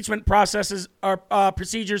start impeachment processes or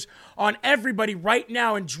procedures on everybody right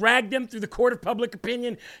now and drag them through the court of public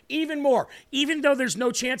opinion even more. Even though there's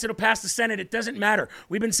no chance it'll pass the Senate, it doesn't matter.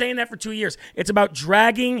 We've been saying that for 2 years. It's about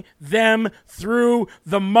dragging them through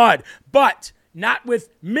the mud, but not with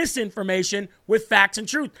misinformation, with facts and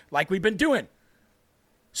truth, like we've been doing.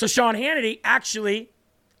 So Sean Hannity actually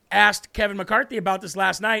asked Kevin McCarthy about this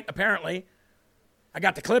last night, apparently. I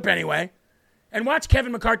got the clip anyway. And watch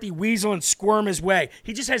Kevin McCarthy weasel and squirm his way.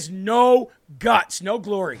 He just has no guts, no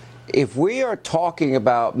glory. If we are talking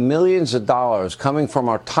about millions of dollars coming from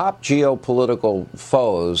our top geopolitical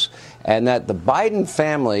foes, and that the Biden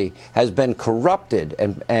family has been corrupted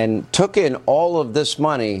and took in all of this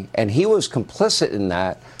money, and he was complicit in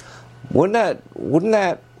that,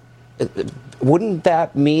 wouldn't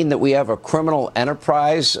that mean that we have a criminal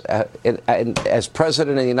enterprise as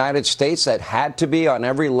president of the United States that had to be on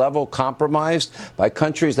every level compromised by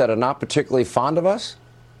countries that are not particularly fond of us?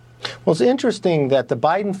 Well, it's interesting that the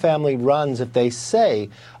Biden family runs, if they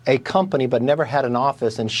say, a company but never had an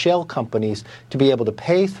office and shell companies to be able to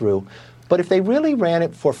pay through. But if they really ran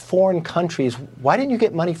it for foreign countries, why didn't you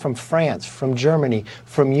get money from France, from Germany,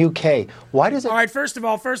 from UK? Why does it? All right, first of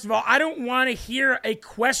all, I don't want to hear a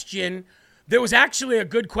question that was actually a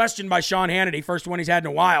good question by Sean Hannity, first one he's had in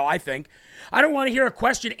a while, I think. I don't want to hear a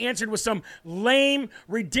question answered with some lame,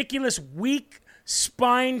 ridiculous,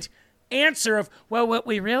 weak-spined answer of, well, what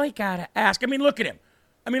we really got to ask. I mean, look at him.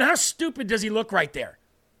 I mean, how stupid does he look right there?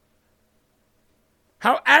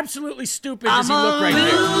 How absolutely stupid does he look right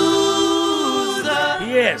there?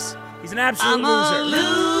 He is. He's an absolute loser.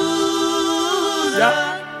 Yep.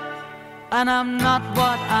 And I'm not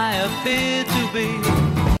what I appear to be.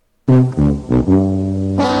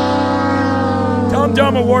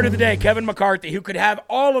 Dumb Award of the day, Kevin McCarthy, who could have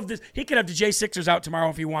all of this. He could have the J6ers out tomorrow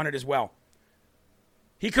if he wanted as well.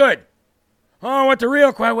 He could. Oh, what we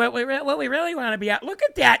really want to be at. Look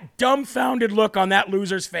at that dumbfounded look on that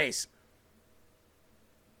loser's face.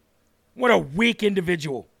 What a weak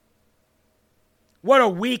individual. What a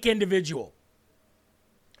weak individual.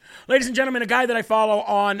 Ladies and gentlemen, a guy that I follow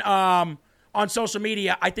on social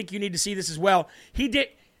media, I think you need to see this as well. He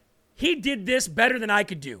did this better than I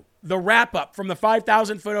could do. The wrap-up from the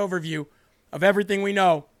 5,000-foot overview of everything we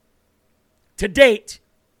know to date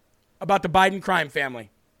about the Biden crime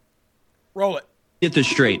family. Roll it. Get this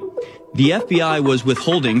straight. The FBI was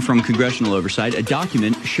withholding from congressional oversight a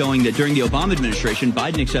document showing that during the Obama administration,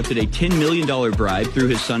 Biden accepted a $10 million bribe through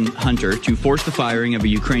his son Hunter to force the firing of a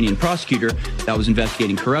Ukrainian prosecutor that was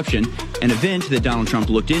investigating corruption, an event that Donald Trump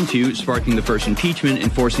looked into, sparking the first impeachment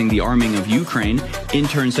and forcing the arming of Ukraine, in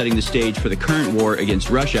turn setting the stage for the current war against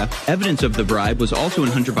Russia. Evidence of the bribe was also in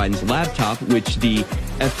Hunter Biden's laptop, which the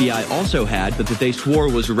FBI also had, but that they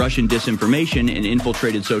swore was Russian disinformation and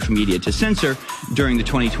infiltrated social media to censor during the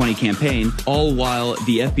 2020 campaign, all while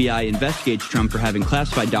the FBI investigates Trump for having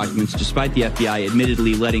classified documents, despite the FBI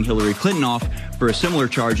admittedly letting Hillary Clinton off for a similar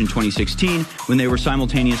charge in 2016 when they were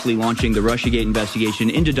simultaneously launching the Russiagate investigation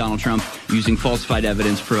into Donald Trump using falsified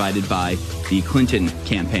evidence provided by the Clinton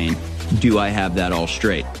campaign. Do I have that all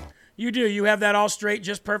straight? You do. You have that all straight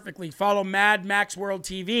just perfectly. Follow Mad Max World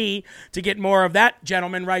TV to get more of that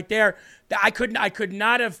gentleman right there. I could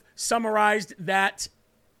not have summarized that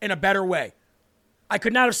in a better way. I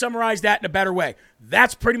could not have summarized that in a better way.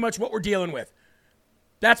 That's pretty much what we're dealing with.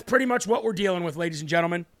 That's pretty much what we're dealing with, ladies and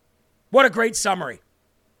gentlemen. What a great summary.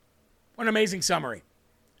 What an amazing summary.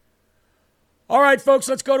 All right, folks,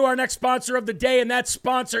 let's go to our next sponsor of the day, and that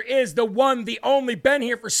sponsor is the one, the only, been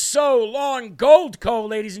here for so long, Goldco,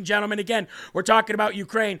 ladies and gentlemen. Again, we're talking about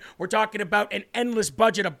Ukraine. We're talking about an endless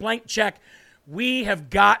budget, a blank check. We have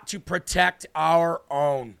got to protect our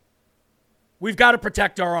own. We've got to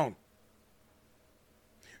protect our own.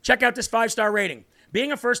 Check out this 5-star rating.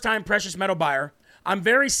 Being a first-time precious metal buyer, I'm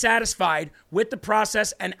very satisfied with the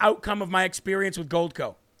process and outcome of my experience with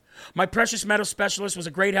Goldco. My precious metal specialist was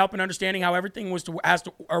a great help in understanding how everything was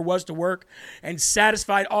to work and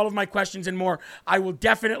satisfied all of my questions and more. I will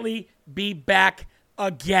definitely be back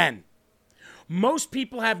again. Most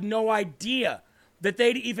people have no idea that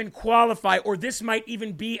they'd even qualify or this might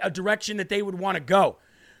even be a direction that they would want to go.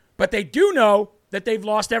 But they do know that they've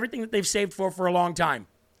lost everything that they've saved for a long time.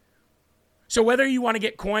 So whether you want to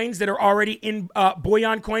get coins that are already in,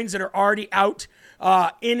 bullion coins that are already out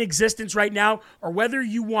in existence right now, or whether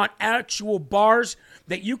you want actual bars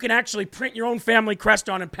that you can actually print your own family crest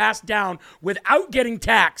on and pass down without getting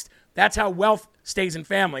taxed, that's how wealth stays in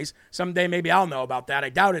families. Someday maybe I'll know about that. I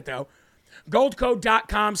doubt it though.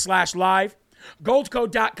 Goldco.com/live,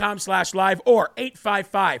 Goldco.com/live, or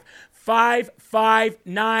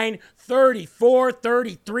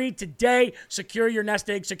 855-559-3433 today. Secure your nest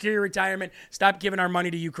egg, secure your retirement. Stop giving our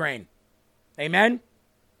money to Ukraine. Amen?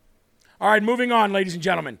 All right, moving on, ladies and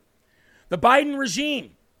gentlemen. The Biden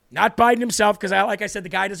regime, not Biden himself, because like I said, the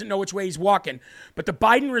guy doesn't know which way he's walking, but the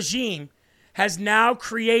Biden regime has now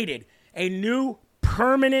created a new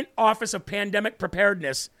permanent Office of Pandemic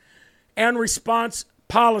Preparedness and Response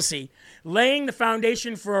policy, laying the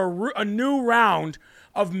foundation for a new round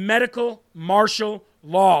of medical martial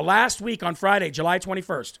law. Last week on Friday, July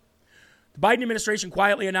 21st, the Biden administration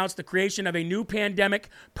quietly announced the creation of a new pandemic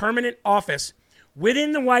permanent office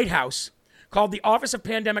within the White House called the Office of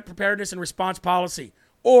Pandemic Preparedness and Response Policy,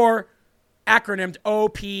 or acronymed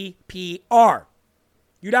OPPR.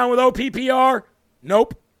 You down with OPPR?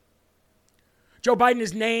 Nope. Joe Biden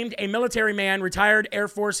has named a military man, retired Air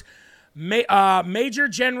Force Major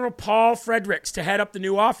General Paul Fredericks, to head up the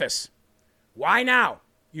new office. Why now,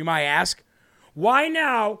 you might ask? Why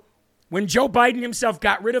now when Joe Biden himself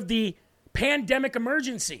got rid of the pandemic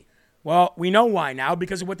emergency? Well, we know why now,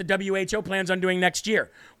 because of what the WHO plans on doing next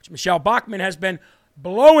year, which Michelle Bachmann has been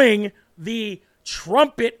blowing the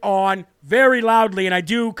trumpet on very loudly, and I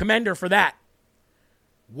do commend her for that.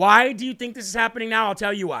 Why do you think this is happening now? I'll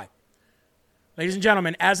tell you why. Ladies and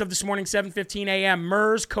gentlemen, as of this morning, 7:15 a.m.,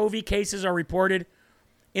 MERS-CoV cases are reported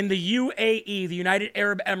in the UAE, the United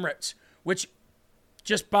Arab Emirates, which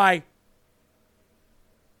just a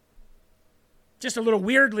little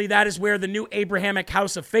weirdly, that is where the new Abrahamic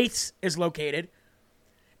House of Faiths is located.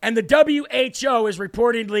 And the WHO is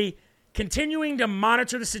reportedly continuing to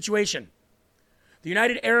monitor the situation. The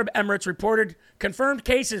United Arab Emirates reported confirmed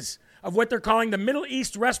cases of what they're calling the Middle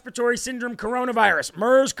East Respiratory Syndrome coronavirus,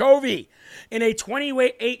 MERS-CoV, in a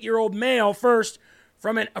 28-year-old male, first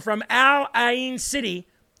from Al Ain City,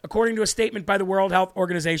 according to a statement by the World Health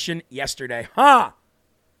Organization yesterday. Let's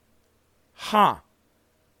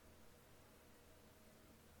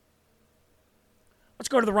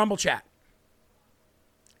go to the Rumble chat.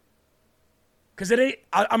 Because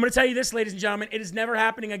I'm going to tell you this, ladies and gentlemen, it is never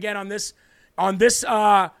happening again on this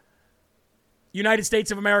United States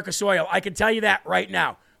of America soil. I can tell you that right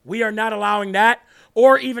now. We are not allowing that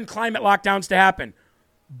or even climate lockdowns to happen.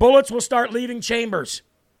 Bullets will start leaving chambers.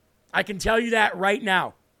 I can tell you that right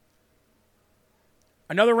now.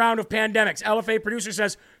 Another round of pandemics. LFA producer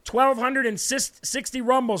says 1,260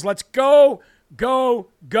 rumbles. Let's go, go,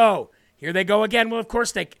 go. Here they go again. Well, of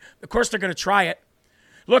course they're going to try it.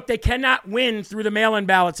 Look, they cannot win through the mail-in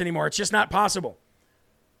ballots anymore. It's just not possible.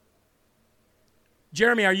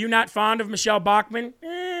 Jeremy, are you not fond of Michelle Bachmann?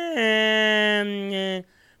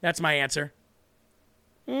 That's my answer.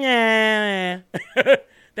 Thank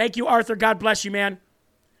you, Arthur. God bless you, man.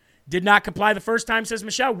 Did not comply the first time, says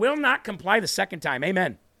Michelle. Will not comply the second time.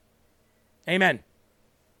 Amen. Amen.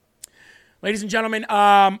 Ladies and gentlemen,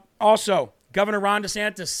 also, Governor Ron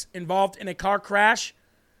Desantis involved in a car crash.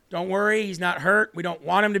 Don't worry, he's not hurt. We don't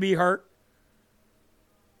want him to be hurt.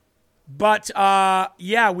 But,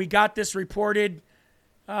 we got this reported.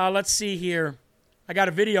 Let's see here. I got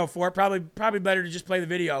a video for it. Probably better to just play the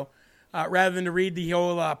video rather than to read the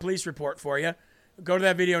whole police report for you. Go to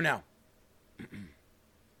that video now.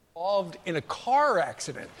 Involved in a car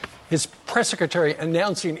accident. His press secretary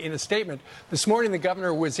announcing in a statement, this morning the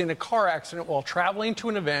governor was in a car accident while traveling to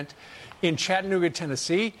an event in Chattanooga,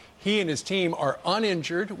 Tennessee. He and his team are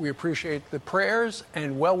uninjured. We appreciate the prayers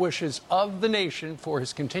and well wishes of the nation for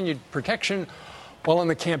his continued protection while on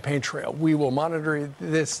the campaign trail. We will monitor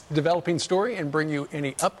this developing story and bring you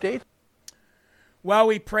any update. Well,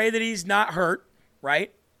 we pray that he's not hurt,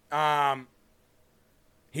 right?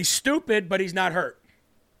 He's stupid, but he's not hurt.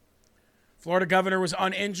 Florida governor was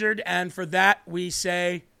uninjured, and for that we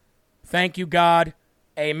say, thank you, God.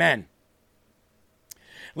 Amen.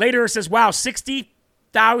 Later it says, wow,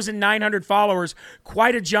 60,900 followers.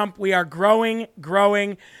 Quite a jump. We are growing,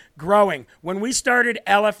 growing, growing. When we started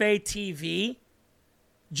LFA TV,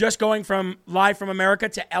 just going from Live from America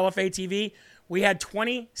to LFA TV, we had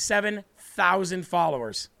 27,000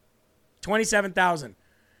 followers. 27,000.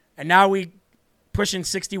 And now we pushing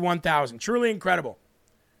 61,000. Truly incredible.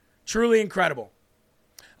 Truly incredible.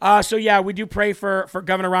 We do pray for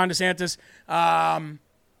Governor Ron DeSantis. And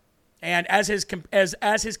as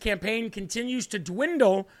his campaign continues to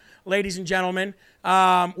dwindle, ladies and gentlemen,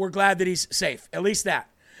 we're glad that he's safe. At least that.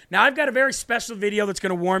 Now, I've got a very special video that's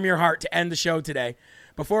going to warm your heart to end the show today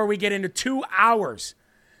before we get into 2 hours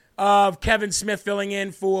of Kevin Smith filling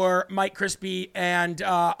in for Mike Crispy and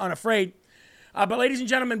Unafraid. But ladies and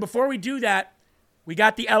gentlemen, before we do that, we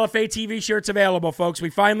got the LFA TV shirts available, folks.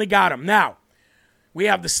 We finally got them. Now, we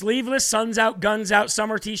have the sleeveless Suns Out, Guns Out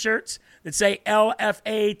summer t-shirts that say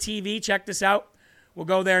LFA TV. Check this out. We'll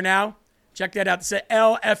go there now. Check that out. It says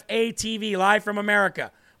LFA TV, Live from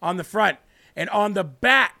America, on the front. And on the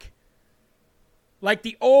back, like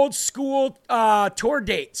the old school tour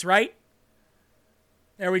dates, right?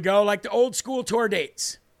 There we go, like the old school tour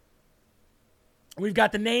dates. We've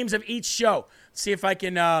got the names of each show. Let's see if I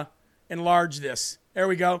can enlarge this. There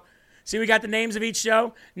we go. See, we got the names of each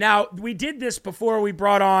show. Now, we did this before we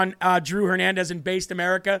brought on Drew Hernandez in Based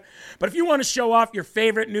America. But if you want to show off your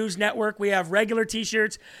favorite news network, we have regular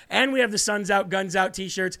T-shirts and we have the Suns Out, Guns Out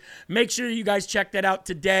T-shirts. Make sure you guys check that out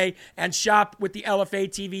today and shop with the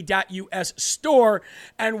LFATV.us store.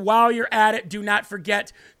 And while you're at it, do not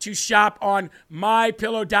forget to shop on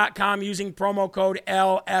mypillow.com using promo code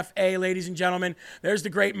LFA, ladies and gentlemen. There's the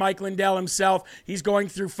great Mike Lindell himself. He's going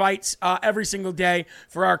through fights every single day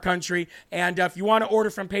for our country. And if you want to order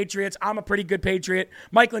from Patriots, I'm a pretty good Patriot.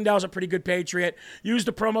 Mike Lindell's a pretty good Patriot. Use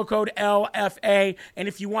the promo code LFA. And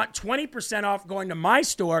if you want 20% off going to my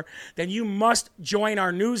store, then you must join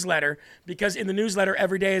our newsletter, because in the newsletter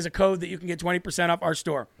every day is a code that you can get 20% off our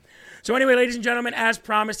store. So anyway, ladies and gentlemen, as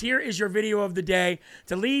promised, here is your video of the day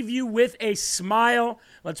to leave you with a smile.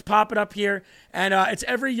 Let's pop it up here. And it's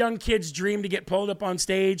every young kid's dream to get pulled up on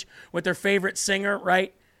stage with their favorite singer,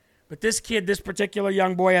 right? But this kid, this particular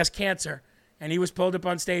young boy, has cancer, and he was pulled up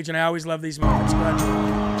on stage, and I always love these moments. Go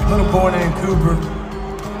ahead. Little boy named Cooper,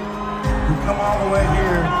 who come all the way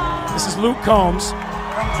here. This is Luke Combs.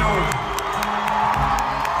 From Georgia.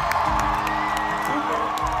 Cooper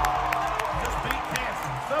just beat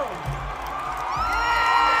cancer.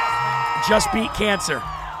 Just beat cancer,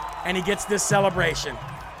 and he gets this celebration.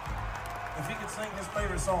 If he could sing his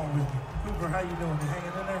favorite song with you. Cooper, how you doing? You hanging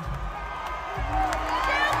in there?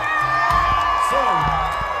 So,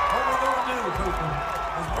 what we're going to do, Cooper,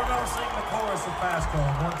 is we're going to sing the chorus of Fast Car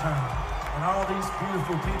one time. And all these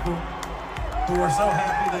beautiful people who are so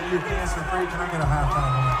happy that you're cancer-free, can I get a high five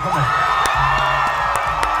on that? Come on.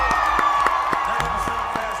 They're going to sing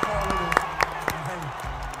Fast Car with us. And hey,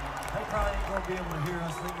 they probably ain't going to be able to hear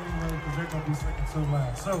us sing anyway because they're going to be singing so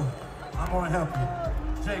loud. So, I'm going to help you.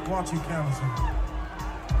 Jake, why don't you count us in?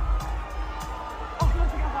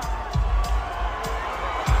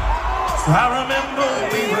 So I remember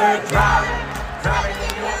we were driving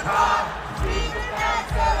in your car. We just got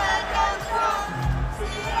to let go strong.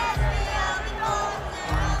 See that we are the gold.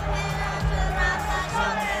 And after round that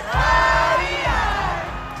song is that feeling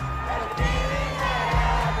that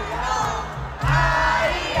I belong.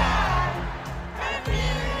 That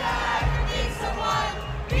feeling that I can be someone,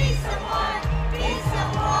 be someone, be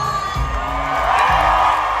someone.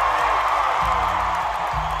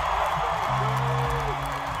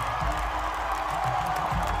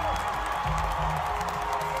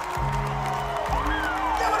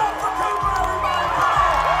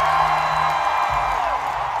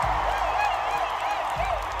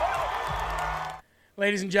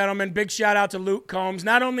 Ladies and gentlemen, big shout out to Luke Combs.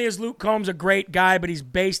 Not only is Luke Combs a great guy, but he's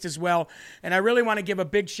based as well. And I really want to give a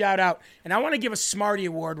big shout out. And I want to give a Smarty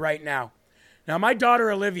Award right now. Now, my daughter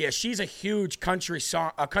Olivia, she's a huge country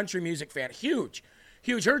music fan. Huge.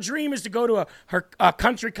 Her dream is to go to a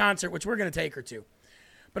country concert, which we're going to take her to.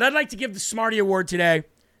 But I'd like to give the Smarty Award today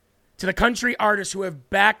to the country artists who have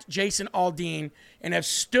backed Jason Aldean and have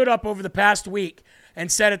stood up over the past week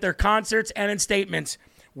and said at their concerts and in statements,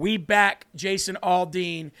 we back Jason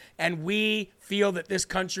Aldean, and we feel that this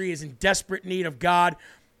country is in desperate need of God.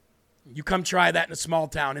 You come try that in a small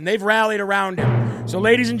town. And they've rallied around him. So,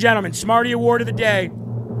 ladies and gentlemen, Smarty Award of the day,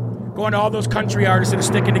 going to all those country artists that are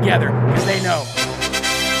sticking together, because they know.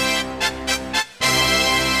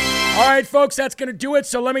 All right, folks, that's going to do it.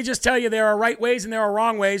 So let me just tell you, there are right ways and there are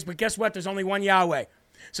wrong ways, but guess what? There's only one Yahweh.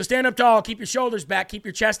 So stand up tall, keep your shoulders back, keep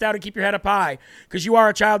your chest out, and keep your head up high, because you are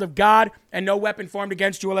a child of God, and no weapon formed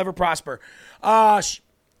against you will ever prosper.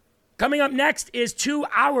 Coming up next is 2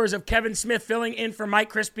 hours of Kevin Smith filling in for Mike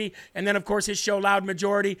Crispy, and then, of course, his show, Loud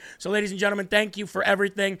Majority. So, ladies and gentlemen, thank you for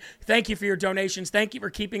everything. Thank you for your donations. Thank you for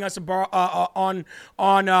keeping us on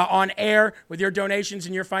air with your donations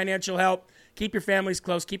and your financial help. Keep your families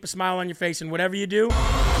close. Keep a smile on your face, and whatever you do,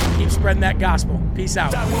 keep spreading that gospel. Peace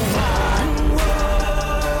out.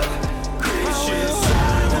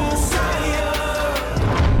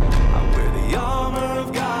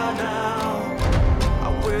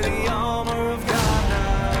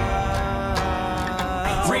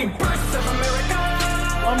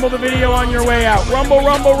 Rumble the video on your way out. Rumble,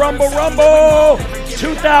 rumble, rumble, rumble.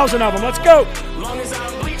 2,000 of them. Let's go.